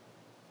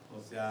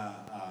 O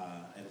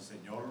sea, el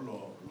Señor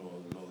lo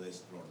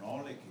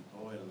destronó, le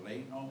quitó el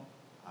reino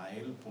a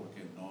él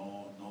porque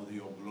no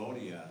dio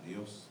gloria a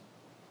Dios.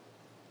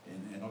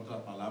 En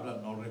otras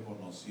palabras, no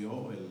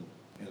reconoció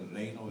el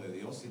reino de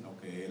Dios, sino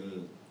que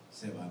él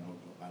se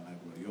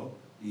vanaglorió,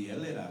 y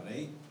él era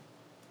rey,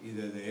 y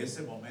desde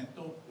ese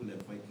momento le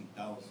fue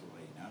quitado su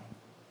reinado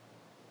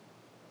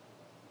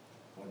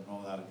por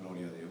no dar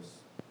gloria a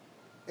Dios.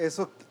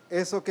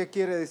 ¿Eso qué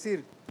quiere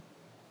decir?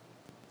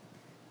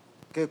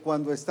 Que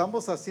cuando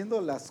estamos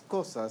haciendo las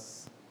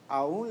cosas,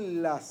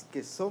 aún las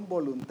que son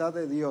voluntad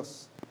de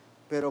Dios,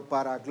 pero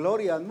para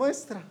gloria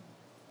nuestra,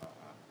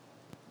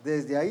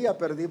 desde ahí ya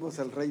perdimos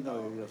el reino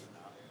de Dios.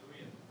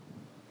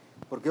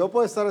 Porque yo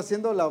puedo estar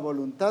haciendo la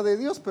voluntad de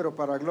Dios, pero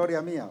para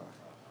gloria mía,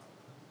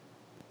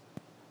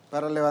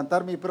 para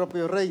levantar mi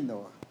propio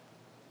reino.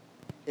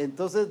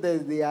 Entonces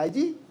desde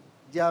allí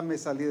ya me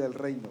salí del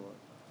reino.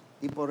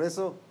 Y por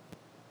eso,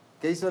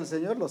 ¿qué hizo el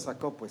Señor? Lo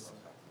sacó, pues.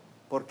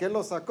 ¿Por qué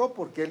lo sacó?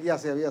 Porque él ya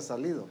se había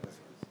salido, pues.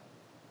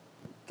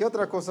 ¿Qué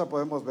otra cosa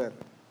podemos ver?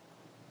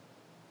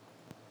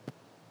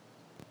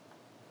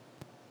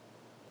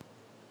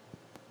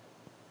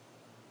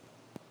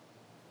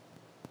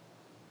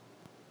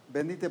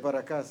 Venite para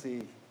acá,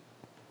 sí.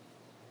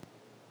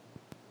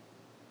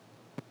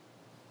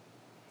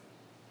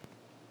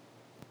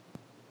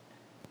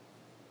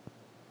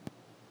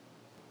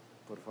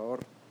 Por favor.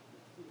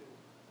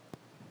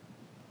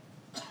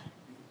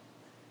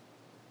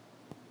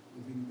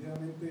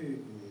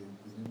 Definitivamente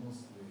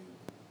tenemos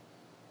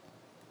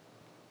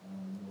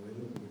al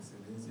modelo por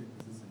excelencia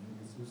que es el Señor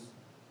Jesús.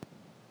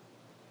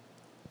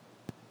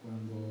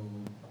 Cuando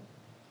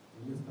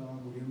Él estaba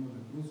muriendo en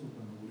la cruz, o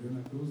cuando murió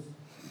en la cruz,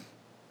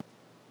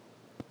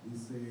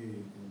 dice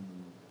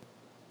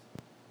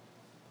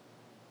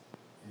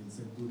el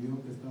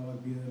centurión que estaba al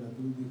pie de la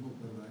cruz, dijo,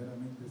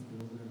 verdaderamente este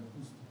hombre era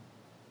justo.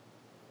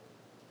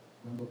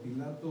 Cuando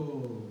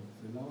Pilato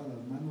se lava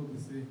las manos,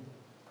 dice,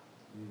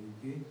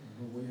 ¿qué?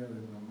 No voy a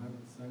derramar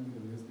sangre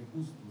de este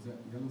justo. O sea,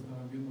 ya lo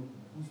estaban viendo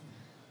como justo.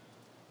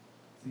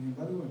 Sin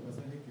embargo, en el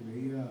pasaje que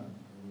leía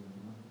el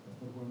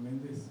pastor Juan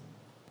Méndez,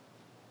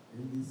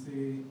 él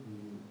dice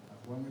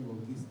a Juan el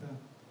Bautista,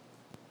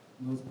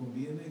 nos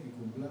conviene que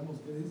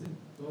cumplamos, ¿qué dice?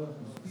 Toda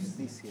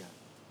justicia.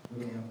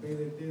 Pero en la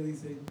PDT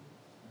dice,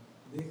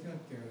 deja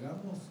que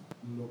hagamos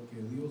lo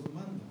que Dios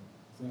manda.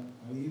 O sea,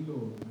 ahí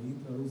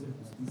traduce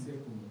justicia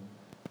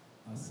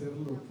como hacer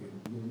lo que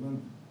Dios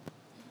manda.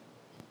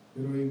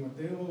 Pero en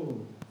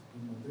Mateo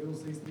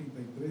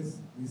 6:33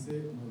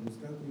 dice, nos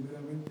buscar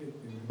primeramente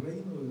el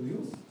reino de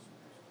Dios,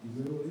 y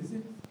luego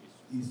dice,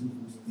 y su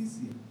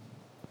justicia.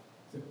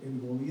 O sea,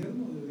 el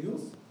gobierno de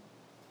Dios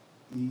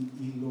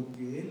y lo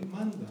que Él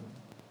manda.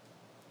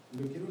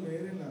 Lo quiero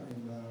leer en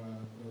la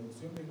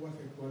traducción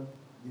lenguaje actual.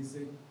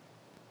 Dice,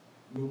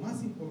 lo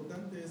más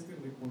importante es que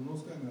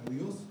reconozcan a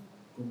Dios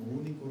como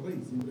único rey,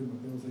 siempre en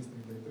Mateo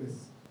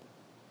 6:33.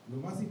 Lo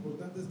más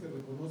importante es que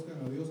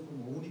reconozcan a Dios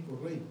como único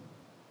rey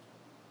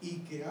y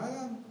que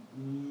hagan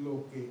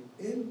lo que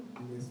Él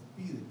les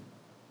pide,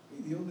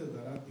 y Dios les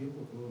dará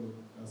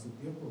a su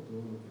tiempo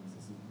todo lo que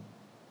necesiten.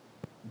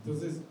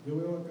 Entonces yo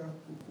veo acá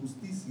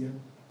justicia.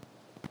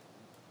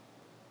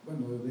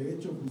 Bueno, de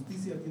hecho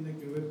justicia tiene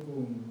que ver con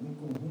un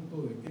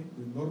conjunto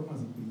de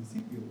normas y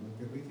principios, ¿no?,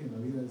 que rigen la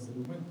vida del ser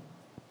humano.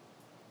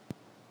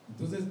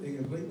 Entonces en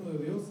el reino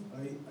de Dios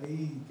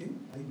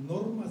hay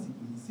normas y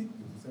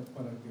principios, o sea,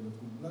 para que los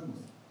cumplamos.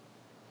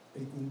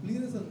 El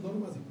cumplir esas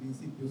normas y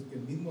principios que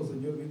el mismo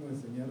Señor vino a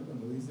enseñar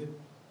cuando dice,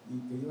 y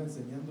que iba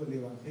enseñando el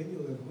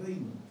evangelio del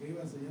reino. ¿Qué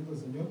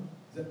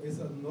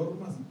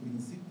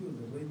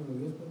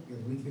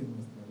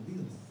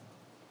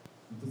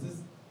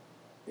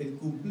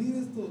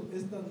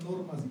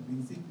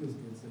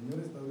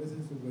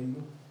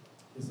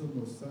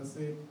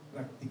hace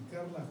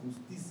practicar la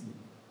justicia.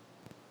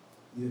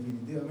 Y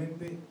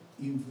definitivamente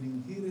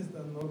infringir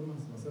estas normas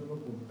o hacer lo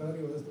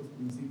contrario a estos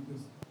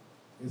principios,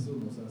 eso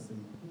nos hace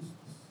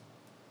injustos.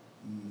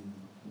 Y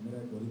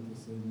 1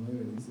 Corintios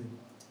 6:9 dice: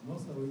 ¿no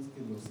sabéis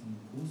que los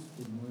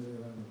injustos no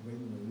heredarán el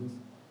reino de Dios?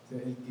 O sea,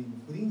 el que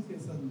infringe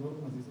esas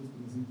normas y esos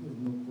principios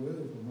no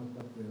puede formar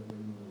parte del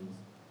reino de Dios.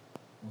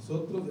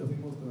 Nosotros ya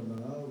fuimos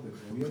trasladados del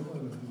gobierno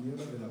de las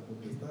tinieblas, de la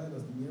potestad de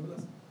las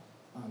tinieblas,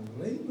 al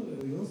reino de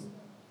Dios,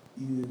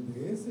 y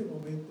desde ese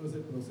momento,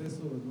 ese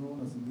proceso del nuevo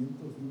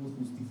nacimiento, fuimos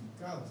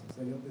justificados. O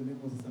sea, ya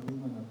tenemos esa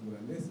misma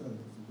naturaleza de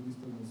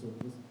Jesucristo en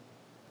nosotros,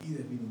 y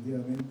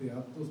definitivamente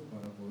aptos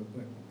para poder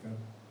practicar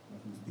la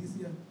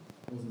justicia,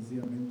 o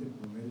sencillamente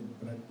poner en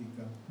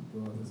práctica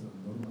todas esas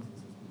normas,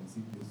 esos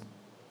principios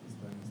que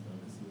están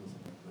establecidos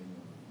en el reino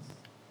de Dios.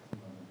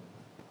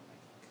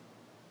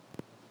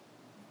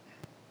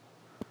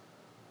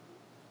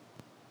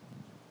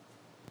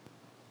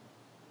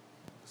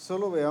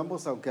 Solo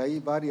veamos, aunque hay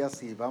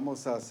varias y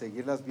vamos a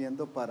seguirlas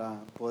viendo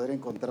para poder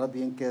encontrar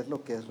bien qué es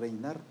lo que es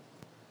reinar.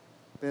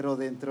 Pero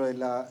dentro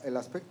del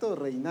aspecto de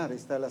reinar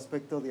está el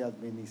aspecto de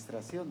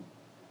administración.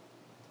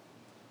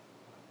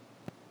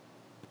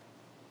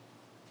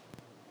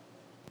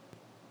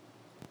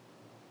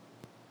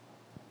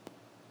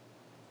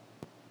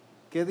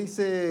 ¿Qué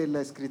dice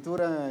la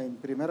Escritura en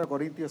 1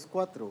 Corintios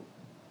 4?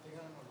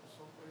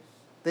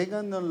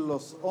 Téngannos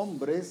los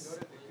hombres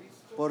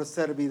por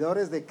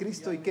servidores de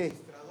Cristo, ¿y qué?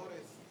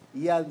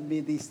 Y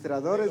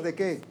administradores de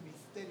qué?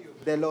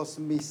 De los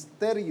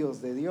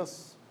misterios de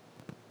Dios.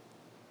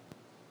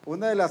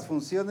 Una de las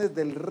funciones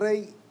del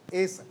rey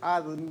es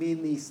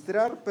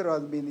administrar, pero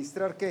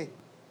 ¿administrar qué?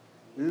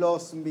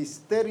 Los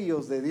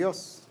misterios de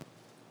Dios.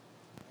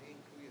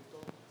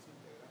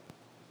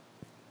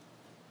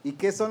 ¿Y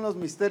qué son los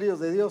misterios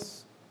de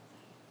Dios?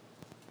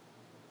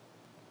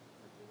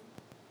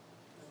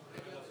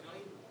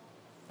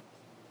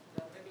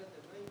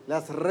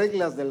 Las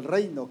reglas del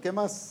reino. ¿Qué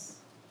más?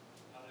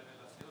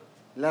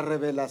 La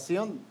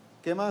revelación.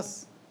 ¿Qué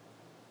más?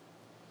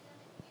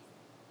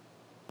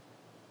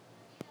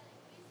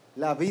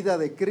 La vida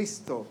de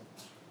Cristo.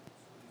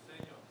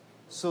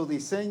 Su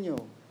diseño.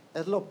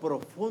 Es lo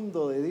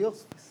profundo de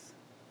Dios, pues.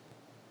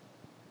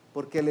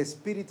 Porque el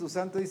Espíritu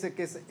Santo dice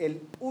que es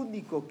el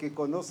único que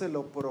conoce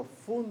lo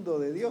profundo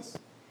de Dios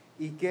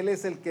y que Él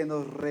es el que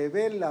nos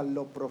revela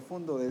lo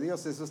profundo de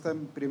Dios. Eso está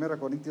en 1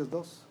 Corintios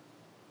 2.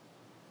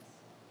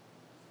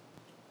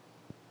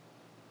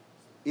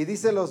 Y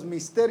dice: los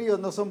misterios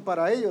no son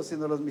para ellos,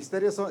 sino los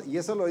misterios son, y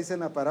eso lo dice en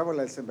la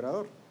parábola del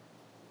sembrador.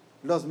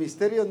 Los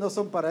misterios no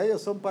son para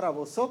ellos, son para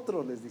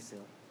vosotros, les dice.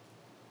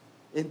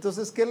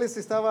 Entonces, ¿qué les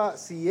estaba?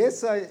 Si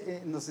esa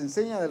nos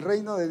enseña del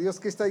reino de Dios,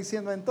 ¿qué está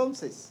diciendo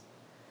entonces?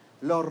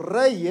 Los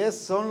reyes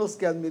son los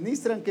que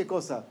administran, ¿qué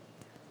cosa?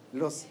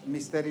 Los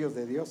misterios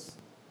de Dios.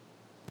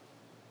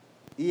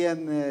 Y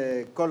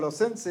en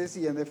Colosenses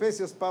y en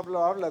Efesios,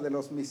 Pablo habla de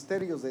los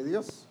misterios de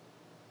Dios.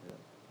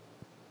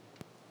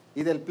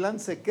 Y del plan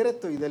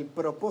secreto y del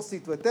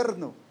propósito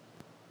eterno.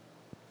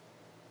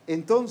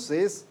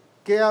 Entonces,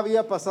 ¿qué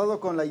había pasado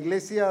con la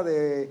iglesia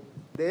de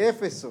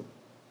Éfeso?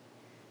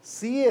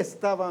 Sí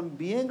estaban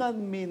bien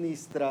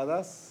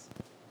administradas,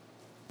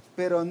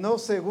 pero no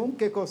según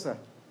 ¿qué cosa?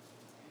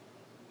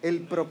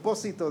 El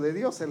propósito de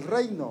Dios, el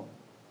reino.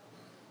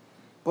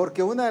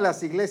 Porque una de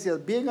las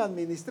iglesias bien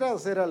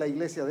administradas era la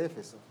iglesia de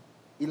Éfeso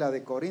y la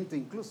de Corinto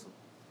incluso.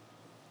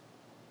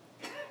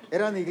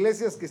 Eran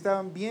iglesias que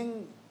estaban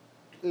bien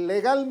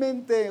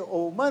legalmente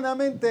o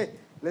humanamente,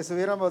 les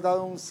hubiéramos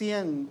dado un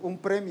 100, un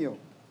premio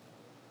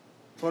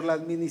por la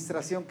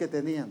administración que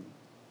tenían.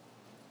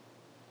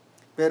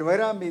 Pero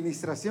era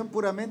administración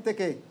puramente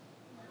 ¿qué?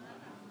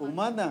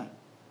 Humana.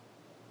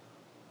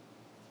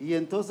 Y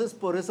entonces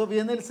por eso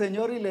viene el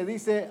Señor y le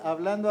dice,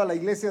 hablando a la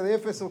iglesia de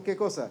Éfeso, ¿qué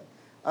cosa?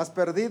 Has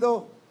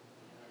perdido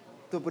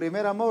tu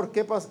primer amor.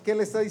 ¿Qué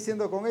le está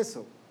diciendo con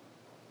eso?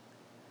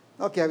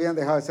 No que habían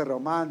dejado de ser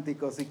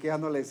románticos y que ya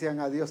no le decían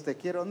a Dios te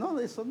quiero. No,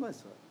 eso no es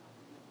eso.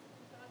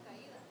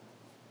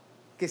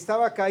 Que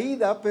estaba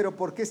caída, pero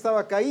 ¿por qué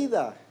estaba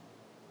caída?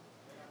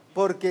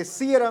 Porque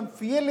sí eran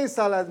fieles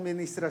a la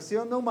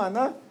administración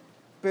humana,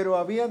 pero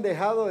habían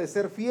dejado de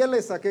ser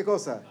fieles ¿a qué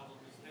cosa?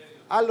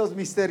 A los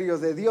misterios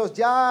de Dios.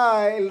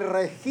 Ya el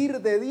regir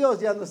de Dios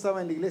ya no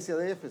estaba en la iglesia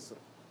de Éfeso.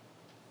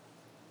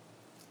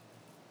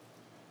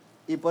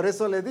 Y por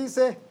eso le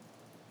dice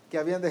que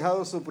habían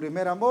dejado su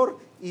primer amor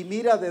y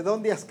mira de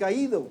dónde has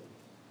caído.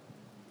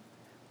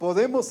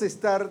 Podemos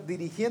estar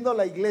dirigiendo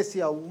la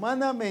iglesia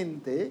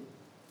humanamente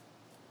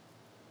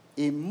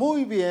y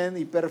muy bien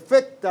y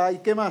perfecta y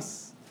 ¿qué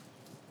más?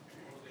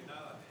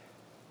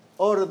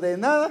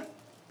 Ordenada,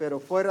 pero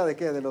fuera de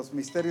 ¿qué? De los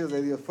misterios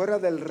de Dios, fuera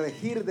del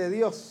regir de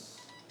Dios.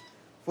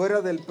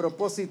 Fuera del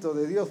propósito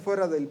de Dios,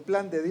 fuera del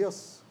plan de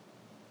Dios.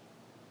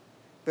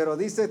 Pero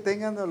dice,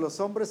 tengan a los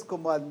hombres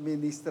como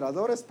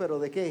administradores, pero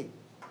 ¿de qué?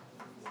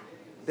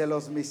 De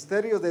los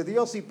misterios de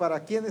Dios. ¿Y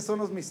para quiénes son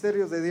los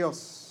misterios de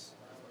Dios?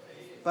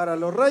 Para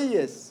los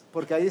reyes,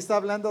 porque ahí está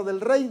hablando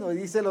del reino y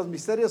dice, los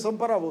misterios son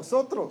para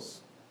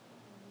vosotros.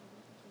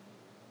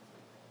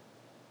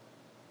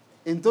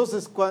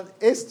 Entonces,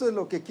 esto es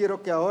lo que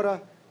quiero que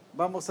ahora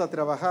vamos a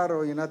trabajar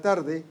hoy en la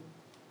tarde,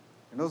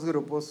 en los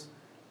grupos,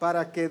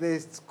 para que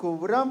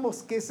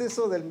descubramos qué es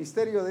eso del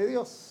misterio de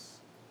Dios.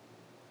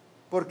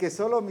 Porque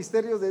solo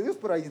misterios de Dios,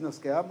 por ahí nos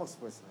quedamos,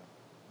 pues.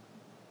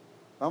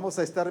 Vamos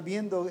a estar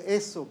viendo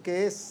eso,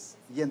 qué es,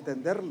 y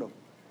entenderlo,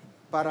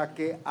 para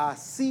que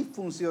así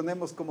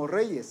funcionemos como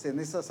reyes en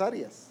esas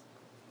áreas.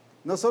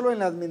 No solo en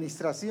la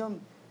administración,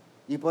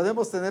 y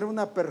podemos tener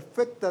una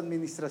perfecta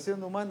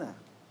administración humana,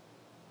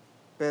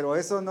 pero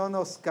eso no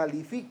nos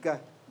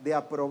califica de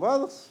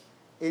aprobados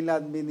en la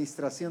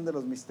administración de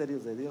los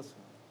misterios de Dios.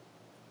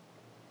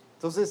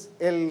 Entonces,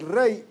 el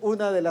rey,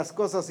 una de las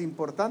cosas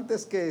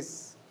importantes que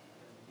es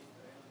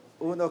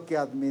uno que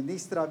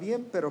administra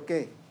bien, pero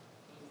 ¿qué?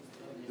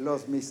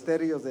 Los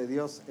misterios de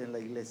Dios en la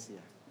iglesia.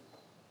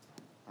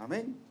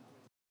 Amén.